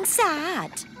 being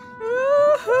sad.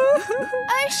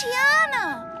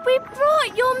 Oceana! We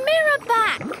brought your mirror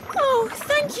back. Oh,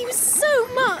 thank you so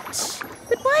much.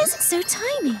 But why is it so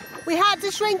tiny? We had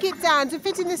to shrink it down to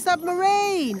fit in the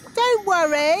submarine. Don't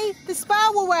worry. The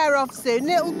spell will wear off soon and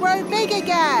it'll grow big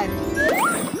again.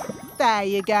 There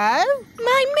you go.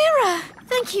 My mirror.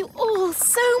 Thank you all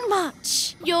so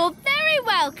much. You're very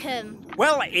welcome.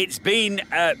 Well, it's been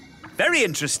very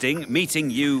interesting meeting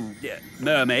you,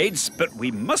 mermaids, but we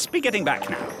must be getting back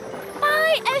now.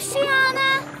 Bye,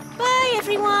 Oceana. Bye,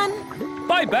 everyone.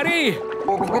 Bye, Barry.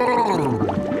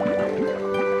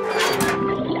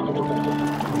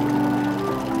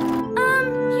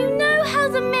 You know how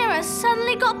the mirror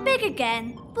suddenly got big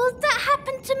again? Will that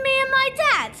happen to me and my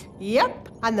dad? Yep.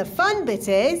 And the fun bit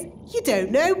is, you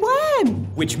don't know when.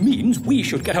 Which means we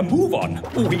should get a move on.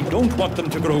 We don't want them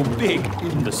to grow big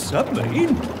in the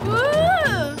submarine.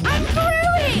 Ooh, I'm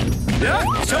growing.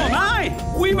 Yeah, so am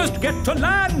I. We must get to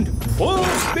land. Full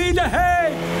speed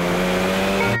ahead.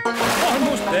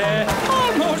 Almost there.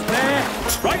 Almost there.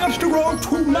 Try not to grow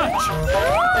too much.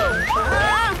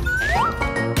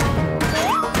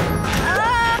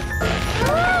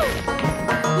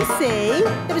 You see,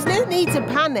 there was no need to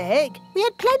panic. We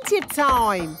had plenty of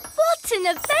time. What an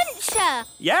adventure.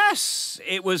 Yes,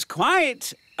 it was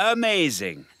quite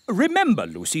amazing. Remember,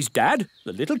 Lucy's dad,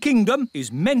 the little kingdom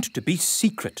is meant to be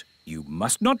secret. You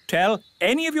must not tell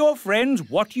any of your friends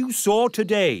what you saw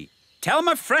today. Tell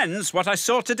my friends what I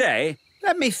saw today?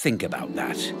 Let me think about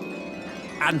that.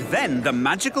 And then the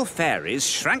magical fairies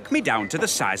shrank me down to the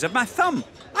size of my thumb.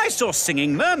 I saw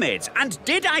singing mermaids, and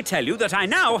did I tell you that I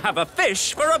now have a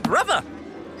fish for a brother?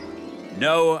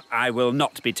 No, I will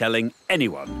not be telling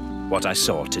anyone what I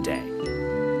saw today.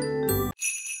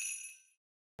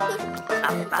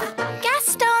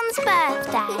 Gaston's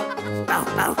birthday.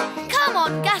 Come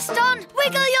on, Gaston,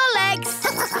 wiggle your legs.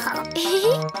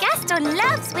 Gaston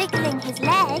loves wiggling his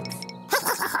legs.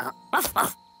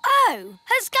 Oh,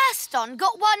 has Gaston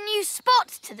got one new spot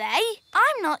today?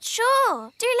 I'm not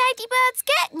sure. Do ladybirds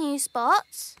get new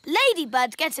spots?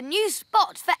 Ladybirds get a new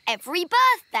spot for every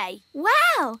birthday.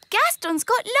 Wow, Gaston's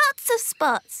got lots of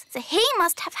spots, so he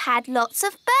must have had lots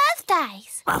of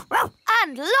birthdays.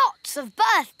 And lots of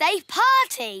birthday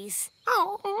parties.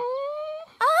 Oh,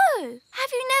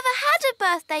 have you never had a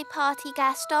birthday party,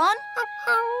 Gaston?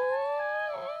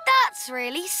 That's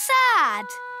really sad.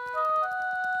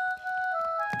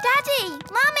 Daddy,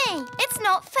 Mummy, it's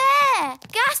not fair.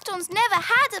 Gaston's never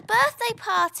had a birthday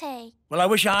party. Well, I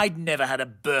wish I'd never had a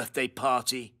birthday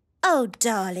party. Oh,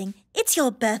 darling, it's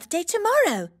your birthday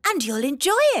tomorrow and you'll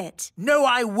enjoy it. No,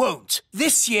 I won't.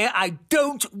 This year I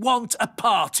don't want a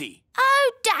party.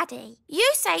 Oh, Daddy, you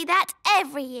say that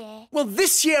every year. Well,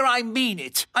 this year I mean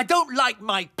it. I don't like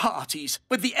my parties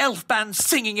with the elf band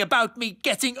singing about me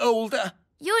getting older.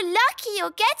 You're lucky you're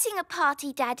getting a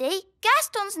party, Daddy.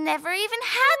 Gaston's never even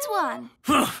had one.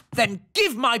 Then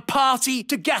give my party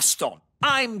to Gaston.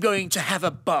 I'm going to have a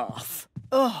bath.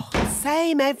 Oh,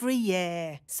 same every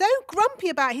year. So grumpy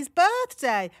about his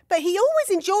birthday, but he always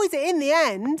enjoys it in the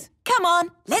end. Come on,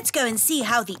 let's go and see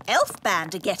how the elf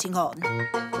band are getting on.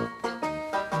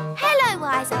 Hello,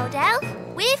 wise old elf.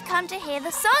 We've come to hear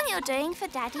the song you're doing for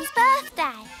Daddy's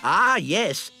birthday. Ah,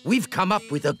 yes. We've come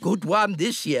up with a good one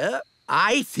this year.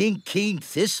 I think King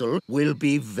Thistle will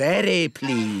be very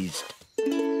pleased.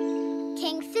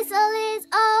 King Thistle is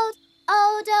old,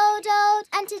 old, old, old,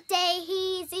 and today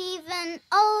he's even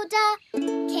older.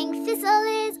 King Thistle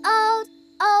is old,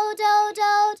 old, old,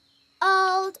 old,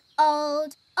 old,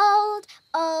 old, old,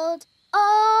 old,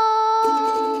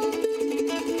 old.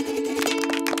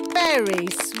 Very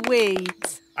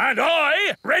sweet. And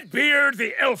I, Redbeard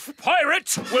the Elf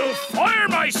Pirate, will fire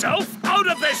myself out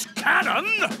of this cannon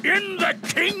in the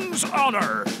King's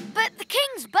honour. But the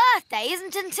King's birthday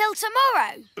isn't until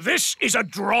tomorrow. This is a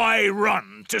dry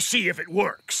run to see if it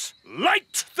works.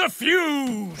 Light the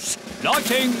fuse!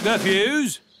 Lighting the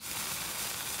fuse.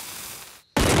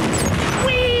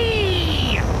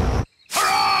 Whee!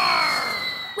 Hurrah!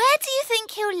 Where do you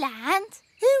think he'll land?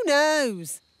 Who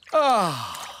knows?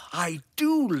 Ah. I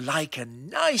do like a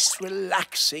nice,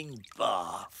 relaxing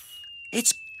bath.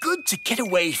 It's good to get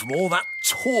away from all that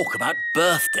talk about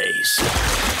birthdays.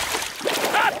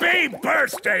 Happy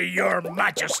birthday, Your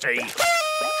Majesty!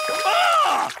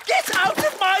 Ah! Get out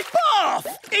of my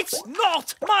bath! It's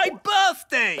not my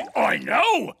birthday! I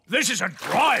know! This is a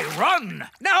dry run!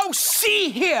 Now see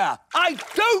here! I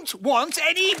don't want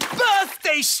any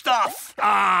birthday stuff!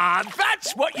 Ah,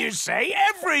 that's what you say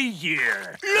every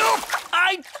year! Look!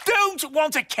 I don't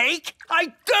want a cake,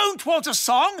 I don't want a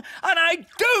song, and I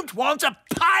don't want a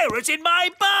pirate in my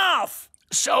bath!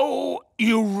 So,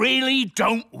 you really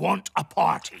don't want a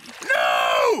party?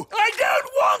 No! I don't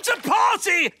want a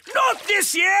party! Not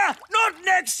this year! Not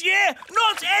next year!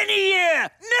 Not any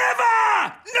year!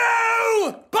 Never!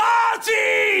 No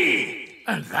party!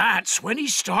 And that's when he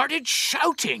started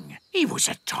shouting. He was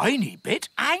a tiny bit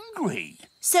angry.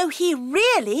 So he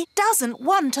really doesn't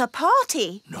want a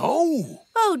party? No.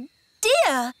 Oh,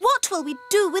 dear! What will we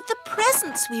do with the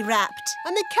presents we wrapped?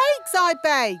 And the cakes I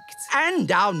baked.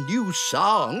 And our new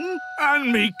song.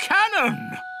 And me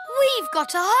cannon. We've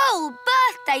got a whole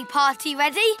birthday party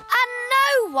ready and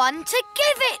no one to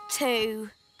give it to.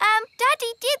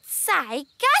 Daddy did say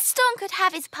Gaston could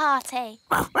have his party.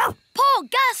 Poor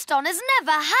Gaston has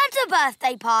never had a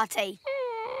birthday party.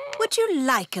 Would you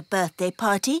like a birthday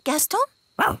party, Gaston?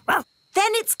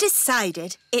 Then it's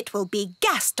decided. It will be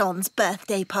Gaston's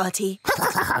birthday party.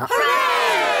 Hooray!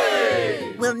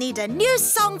 We'll need a new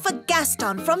song for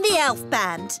Gaston from the elf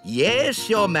band. Yes,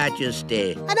 Your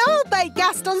Majesty. And I'll bake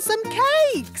Gaston some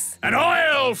cakes. And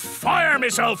I'll fire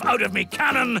myself out of me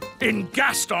cannon in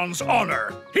Gaston's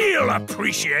honour. He'll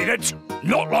appreciate it.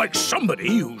 Not like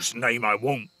somebody whose name I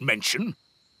won't mention.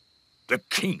 The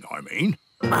king, I mean.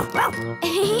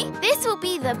 This will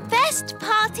be the best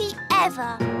party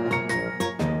ever.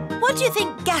 What do you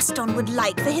think Gaston would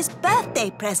like for his birthday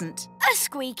present? A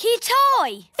squeaky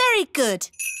toy. Very good.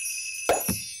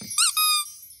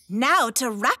 Now to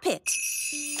wrap it.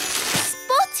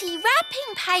 Spotty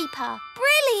wrapping paper.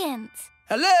 Brilliant.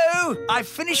 Hello, I've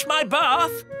finished my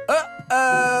bath.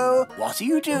 Uh-oh, what are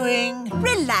you doing?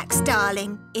 Relax,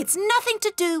 darling. It's nothing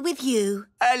to do with you.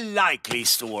 A likely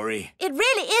story. It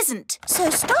really isn't, so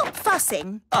stop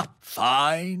fussing.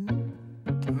 Fine.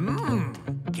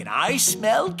 Can I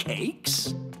smell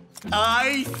cakes?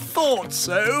 I thought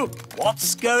so.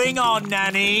 What's going on,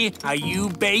 Nanny? Are you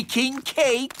baking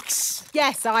cakes?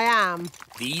 Yes, I am.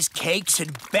 These cakes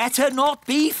had better not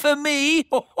be for me.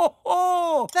 Ho, ho,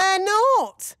 ho. They're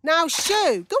not. Now,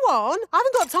 Shoo, go on. I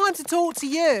haven't got time to talk to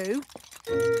you.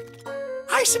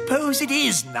 I suppose it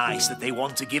is nice that they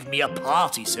want to give me a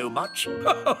party so much. Ho,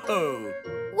 ho, ho.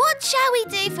 What shall we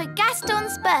do for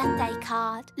Gaston's birthday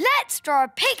card? Let's draw a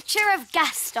picture of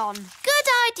Gaston. Good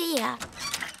idea.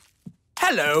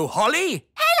 Hello, Holly.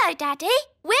 Hello, Daddy.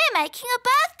 We're making a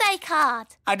birthday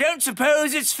card. I don't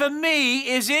suppose it's for me,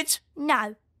 is it?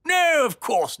 No. No, of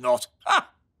course not.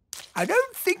 Ha! I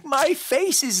don't think my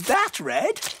face is that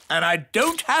red, and I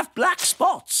don't have black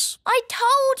spots. I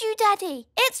told you, Daddy.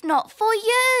 It's not for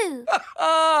you.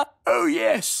 Oh,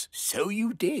 yes, so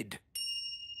you did.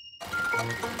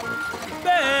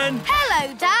 Ben!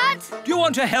 Hello, Dad. Do you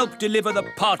want to help deliver the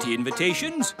party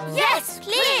invitations? Yes,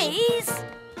 please.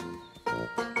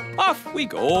 Off we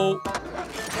go.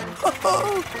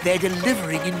 Oh, they're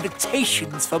delivering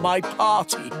invitations for my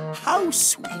party. How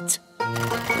sweet.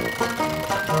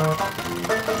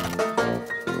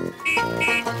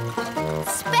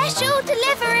 Special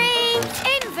delivery.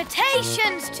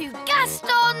 Invitations to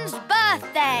Gaston's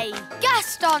birthday.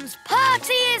 Gaston's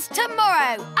party is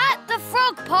tomorrow at the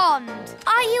Frog Pond.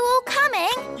 Are you all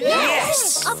coming?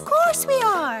 Yes! Of course we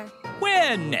are.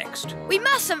 Where next? We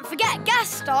mustn't forget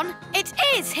Gaston. It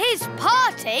is his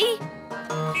party.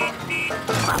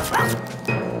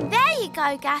 There you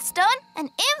go, Gaston. An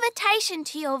invitation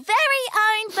to your very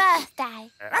own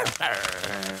birthday.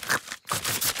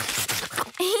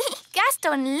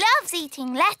 Gaston loves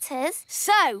eating letters.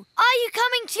 So, are you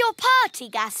coming to your party,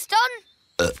 Gaston?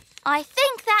 I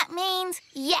think that means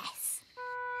yes.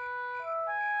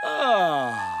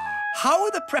 How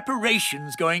are the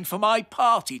preparations going for my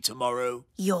party tomorrow?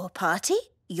 Your party?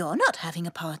 You're not having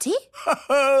a party.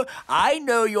 I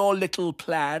know your little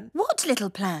plan. What little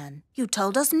plan? You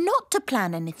told us not to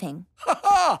plan anything.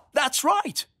 That's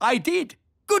right. I did.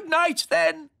 Good night,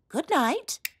 then. Good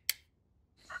night.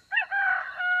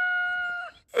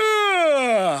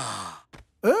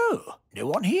 Oh, no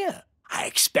one here. I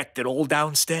expect they're all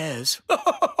downstairs.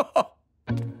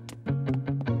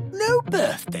 No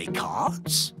birthday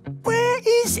cards? Where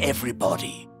is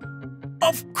everybody?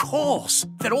 Of course,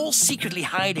 they're all secretly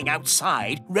hiding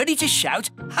outside, ready to shout,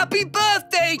 "Happy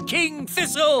birthday, King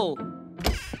Thistle!"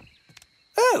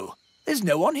 Oh, there's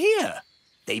no one here.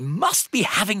 They must be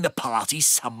having the party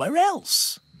somewhere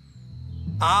else.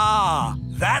 Ah,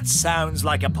 that sounds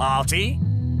like a party.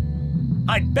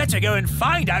 I'd better go and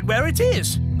find out where it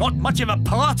is. Not much of a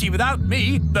party without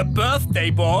me, the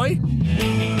birthday boy.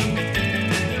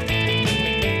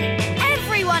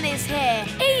 Everyone is here,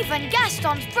 even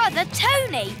Gaston's brother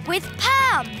Tony with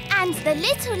Pam. And the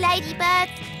little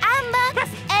ladybirds, Amber,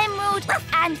 Emerald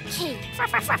and Keith.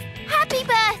 Happy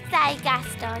birthday,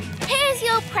 Gaston. Here's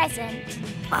your present.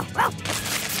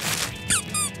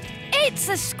 It's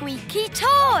a squeaky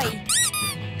toy.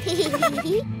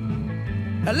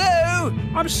 Hello?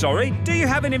 I'm sorry, do you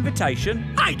have an invitation?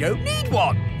 I don't need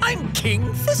one. I'm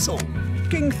King Thistle.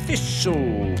 King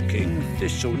Thistle, King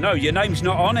Thistle. No, your name's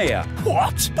not on here.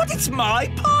 What? But it's my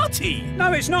party.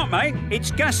 No, it's not, mate.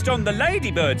 It's Gaston the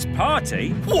Ladybird's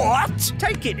party. What?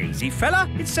 Take it easy, fella.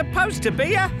 It's supposed to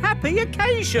be a happy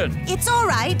occasion. It's all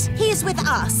right. He's with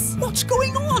us. What's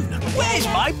going on? Where's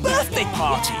my birthday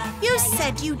party? You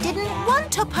said you didn't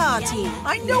want a party.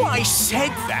 I know I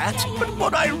said that, but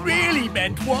what I really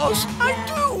meant was I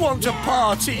do want a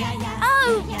party.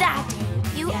 Oh, Daddy,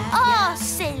 you are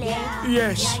silly.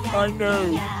 Yes, I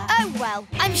know. Oh, well,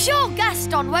 I'm sure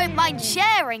Gaston won't mind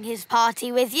sharing his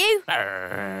party with you.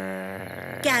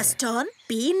 Gaston,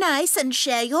 be nice and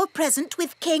share your present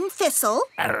with King Thistle.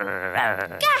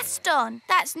 Gaston,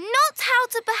 that's not how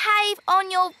to behave on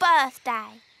your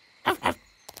birthday.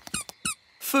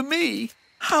 For me?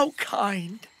 How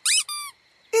kind.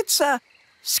 It's a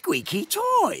squeaky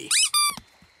toy.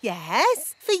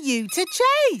 Yes, for you to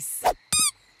chase.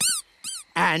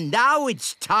 And now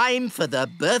it's time for the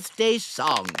birthday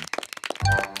song.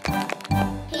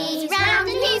 He's round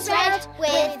and he's red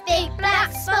with big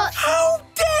black spots. How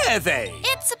dare they?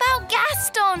 It's about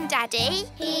Gaston, Daddy.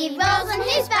 He rolls on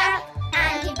his back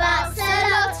and he barks a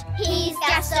lot. He's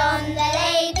Gaston the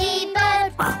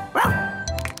ladybird.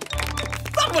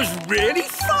 That was really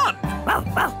fun.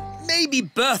 Maybe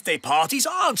birthday parties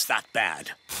aren't that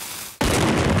bad.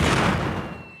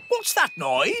 What's that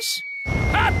noise?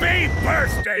 Happy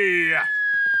birthday!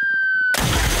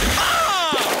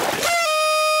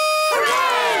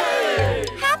 Hooray!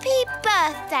 Happy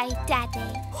birthday,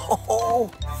 Daddy.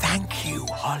 Oh, thank you,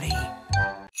 Holly.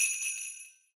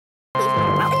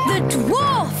 The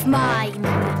dwarf mine.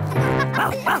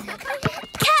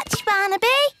 Catch, Barnaby.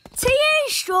 To you,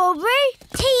 Strawberry.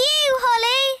 To you,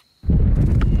 Holly.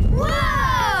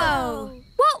 Whoa!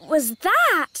 What was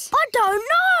that? I don't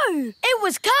know. It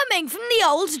was coming from the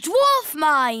old dwarf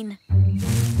mine.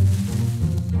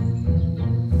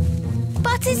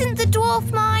 But isn't the dwarf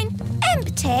mine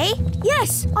empty?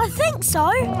 Yes, I think so.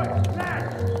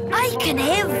 I can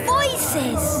hear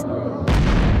voices.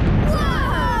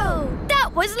 Whoa!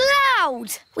 That was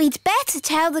loud. We'd better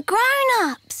tell the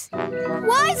grown-ups.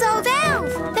 Wise old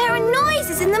elf, there are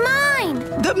noises in the mine.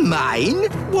 The mine?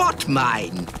 What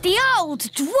mine? The old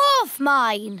dwarf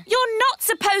mine. You're not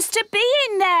supposed to be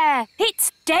in there.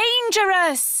 It's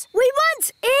dangerous. We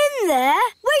weren't in there.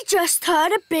 We just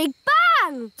heard a big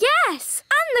bang. Yes,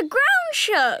 and the ground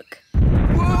shook.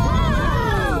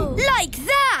 Whoa! Like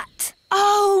that.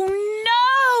 Oh,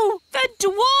 no! The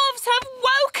dwarves have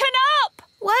woken up!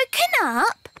 Woken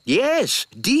up? Yes,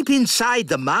 deep inside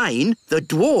the mine, the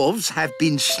dwarves have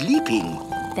been sleeping.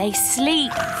 They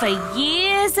sleep for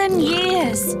years and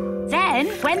years. Then,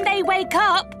 when they wake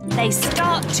up, they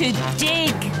start to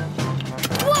dig.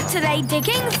 What are they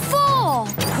digging for?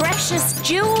 Precious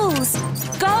jewels,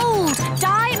 gold,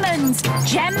 diamonds,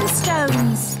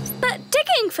 gemstones. But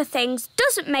digging for things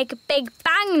doesn't make a big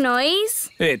bang noise.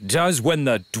 It does when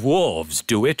the dwarves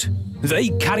do it. They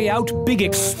carry out big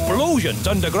explosions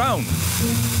underground.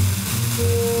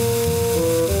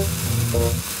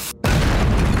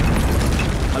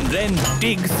 And then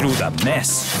dig through the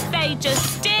mess. They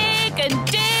just dig and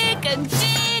dig and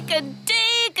dig and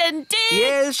dig and dig.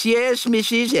 Yes,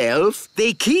 Mrs. Elf.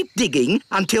 They keep digging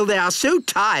until they are so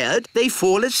tired they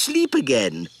fall asleep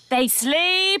again. They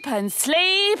sleep and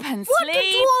sleep and What sleep.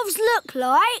 do dwarves look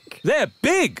like? They're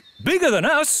big, bigger than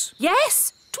us.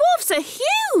 Yes, dwarves are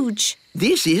huge.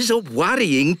 This is a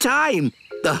worrying time.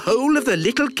 The whole of the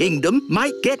Little Kingdom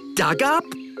might get dug up.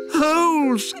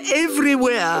 Holes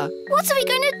everywhere. What are we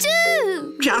going to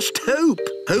do? Just hope.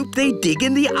 Hope they dig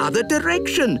in the other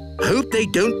direction. Hope they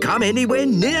don't come anywhere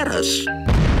near us.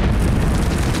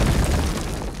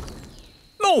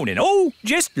 Morning all.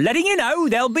 Just letting you know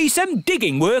there'll be some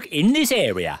digging work in this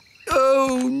area.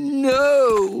 Oh,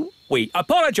 no. We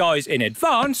apologise in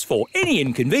advance for any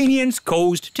inconvenience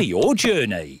caused to your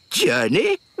journey.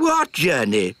 Journey? What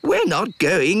journey? We're not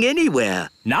going anywhere.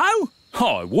 No?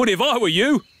 I would if I were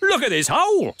you. Look at this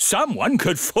hole. Someone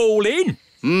could fall in.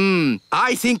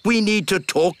 I think we need to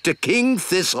talk to King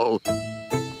Thistle. The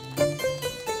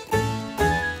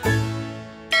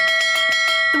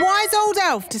wise old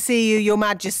elf to see you, Your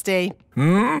Majesty.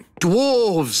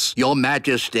 Dwarves, Your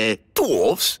Majesty.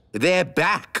 Dwarves? They're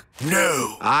back.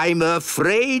 No. I'm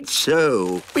afraid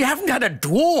so. We haven't had a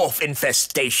dwarf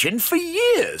infestation for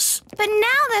years. But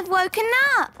now they've woken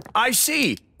up. I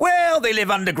see. Well, they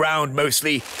live underground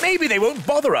mostly. Maybe they won't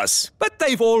bother us. But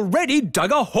they've already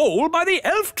dug a hole by the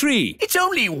elf tree. It's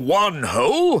only one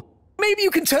hole. Maybe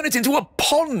you can turn it into a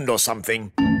pond or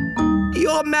something.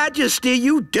 Your Majesty,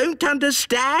 you don't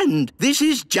understand. This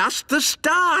is just the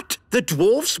start. The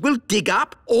dwarfs will dig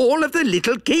up all of the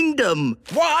Little Kingdom.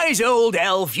 Wise old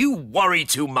elf, you worry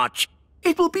too much.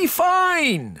 It will be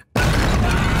fine.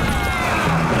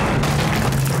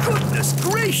 Goodness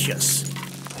gracious.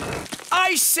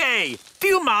 I say, do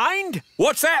you mind?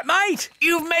 What's that, mate?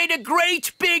 You've made a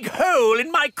great big hole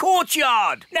in my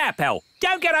courtyard. Now, pal,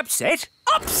 don't get upset.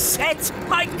 Upset?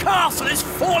 My castle is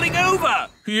falling over.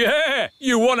 Yeah,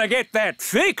 you want to get that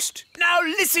fixed. Now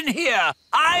listen here.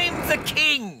 I'm the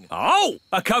king. Oh,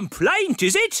 a complaint,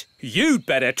 is it? You'd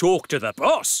better talk to the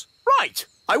boss. Right,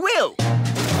 I will.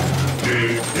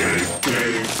 Dig, dig,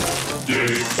 dig.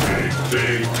 Dig, dig,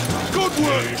 dig. Good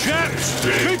work, chaps.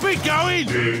 Keep it going.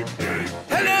 Dig, dig.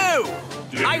 Hello.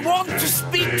 I want to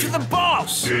speak to the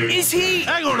boss. Is he...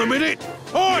 Hang on a minute.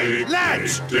 Oi,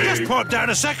 lads. Just pipe down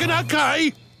a second,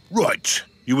 OK? Right.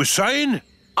 You were saying?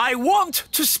 I want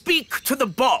to speak to the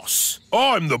boss.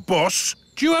 I'm the boss.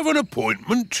 Do you have an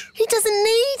appointment? He doesn't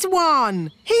need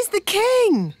one. He's the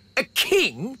king. A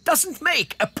king doesn't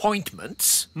make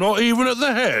appointments. Not even at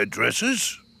the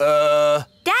hairdresser's?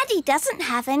 Daddy doesn't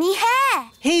have any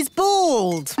hair. He's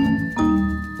bald.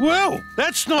 Well,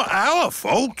 that's not our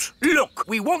fault. Look,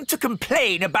 we want to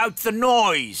complain about the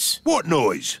noise. What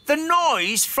noise? The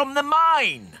noise from the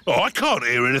mine. Oh, I can't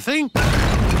hear anything.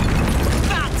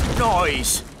 That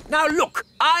noise. Now look,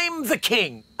 I'm the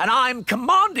king, and I'm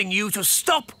commanding you to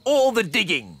stop all the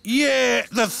digging. Yeah,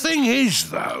 the thing is,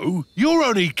 though, you're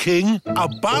only king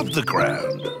above the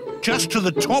ground, just to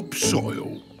the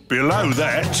topsoil. Below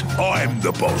that, I'm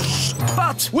the boss.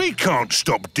 But... we can't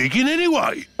stop digging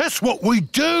anyway. That's what we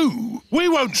do. We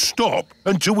won't stop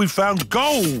until we've found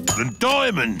gold and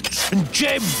diamonds and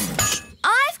gems.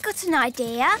 I've I've got an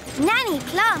idea. Nanny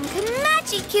Plum can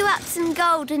magic you up some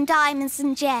gold and diamonds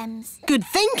and gems. Good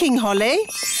thinking, Holly.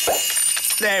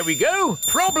 There we go.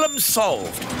 Problem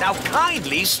solved. Now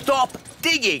kindly stop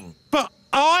digging. But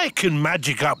I can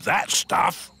magic up that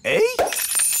stuff. Eh?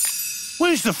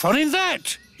 Where's the fun in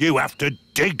that? You have to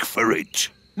dig for it.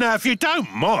 Now, if you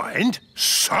don't mind,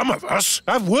 some of us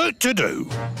have work to do.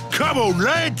 Come on,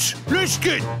 lads, let's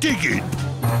get digging.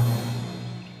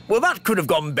 Well, that could have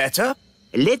gone better.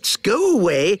 Let's go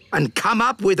away and come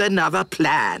up with another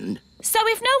plan. So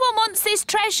if no one wants this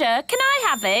treasure, can I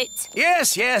have it?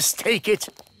 Yes, yes, take it.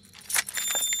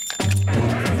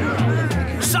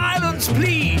 Silence,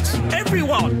 please,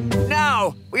 everyone.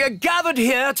 Now, we are gathered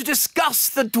here to discuss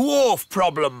the dwarf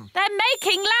problem. They're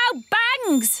making loud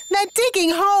bangs. They're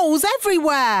digging holes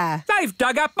everywhere. They've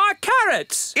dug up my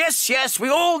carrots. Yes, yes, we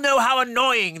all know how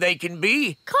annoying they can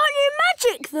be. Can't you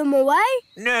magic them away?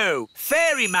 No,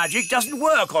 fairy magic doesn't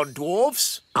work on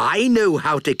dwarfs. I know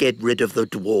how to get rid of the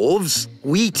dwarves.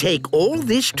 We take all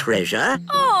this treasure,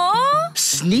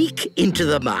 sneak into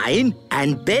the mine,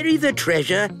 and bury the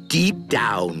treasure deep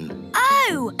down.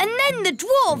 Oh, and then the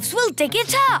dwarves will dig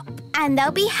it up. And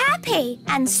they'll be happy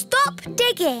and stop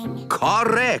digging.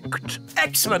 Correct.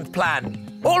 Excellent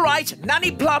plan. All right,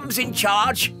 Nanny Plum's in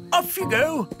charge. Off you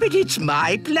go. But it's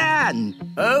my plan.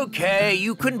 OK,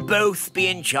 you can both be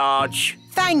in charge.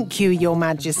 Thank you, Your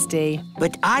Majesty.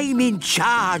 But I'm in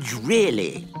charge,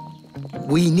 really.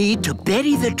 We need to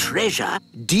bury the treasure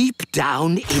deep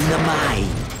down in the mine.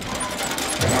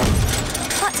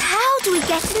 But how do we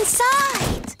get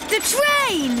inside? The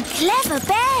train! Clever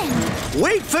Ben!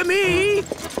 Wait for me!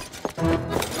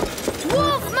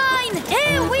 Dwarf mine,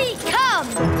 here we come!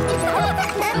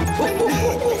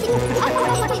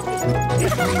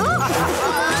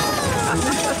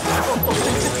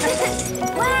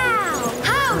 Wow!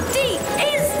 How deep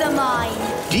is the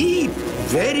mine? Deep,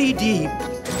 very deep.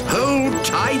 Hold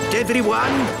tight,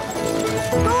 everyone.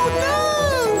 Oh, no!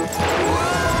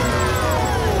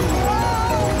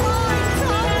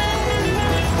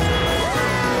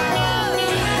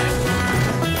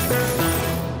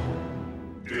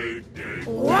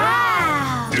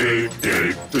 Wow! Dig,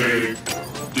 dig, dig,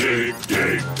 dig,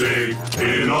 dig, dig.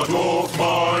 In our dwarf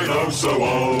mine, oh so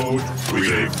old, we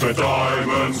dig for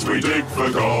diamonds, we dig for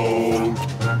gold.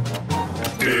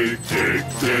 Dig, dig,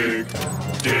 dig,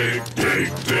 dig, dig,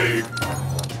 dig.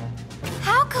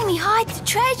 How can we hide the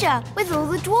treasure with all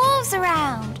the dwarves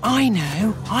around? I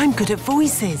know. I'm good at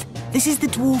voices. This is the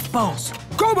dwarf boss.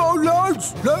 Come on,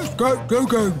 lads. Let's get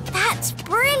digging. That's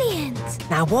brilliant.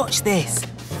 Now watch this.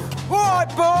 All right,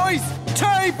 boys.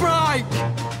 Tea break.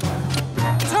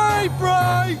 Tea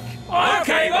break.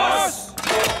 OK, boss.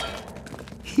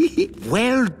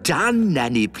 Well done,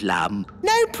 Nanny Plum.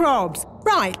 No probs.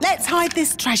 Right, let's hide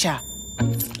this treasure.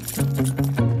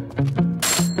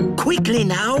 Quickly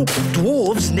now.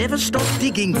 Dwarves never stop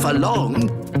digging for long.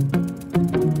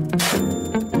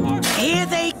 Here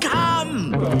they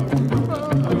come.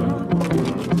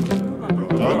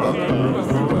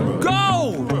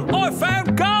 Gold! I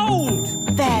found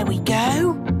gold! There we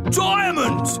go.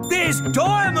 Diamonds! There's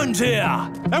diamonds here!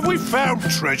 Have we found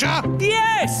treasure?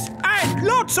 Yes! And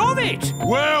lots of it!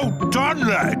 Well done,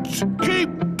 lads.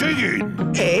 Keep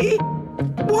digging. Eh?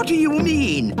 What do you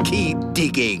mean, keep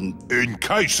digging? In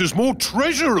case there's more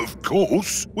treasure, of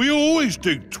course. We always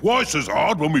dig twice as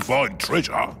hard when we find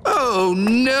treasure. Oh,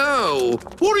 no!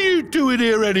 What are you doing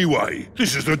here anyway?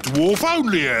 This is the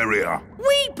dwarf-only area.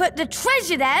 We put the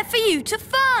treasure there for you to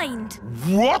find.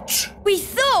 What? We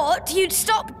thought you'd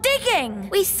stop digging.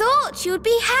 We thought you'd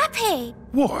be happy.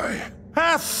 Why,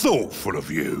 how thoughtful of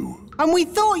you. And we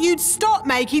thought you'd stop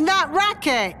making that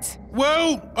racket.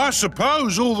 Well, I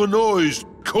suppose all the noise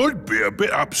could be a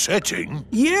bit upsetting.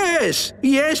 Yes,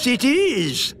 yes it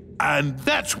is. And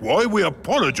that's why we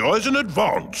apologise in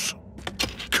advance.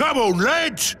 Come on,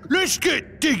 lads, let's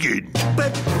get digging.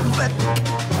 But...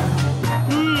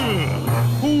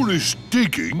 All this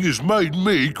digging has made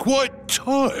me quite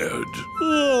tired.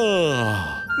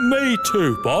 Me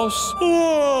too, boss.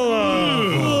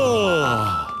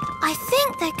 I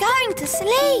think they're going to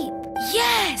sleep.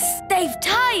 Yes, they've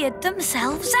tired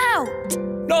themselves out.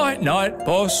 Night-night,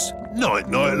 boss.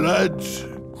 Night-night, lads.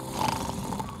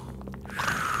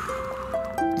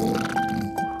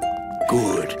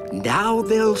 Good. Now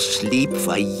they'll sleep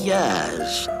for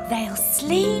years. They'll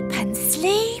sleep and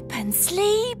sleep and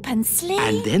sleep and sleep.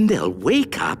 And then they'll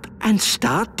wake up and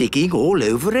start digging all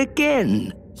over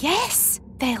again. Yes,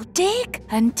 they'll dig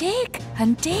and dig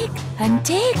and dig and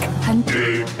dig and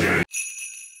dig.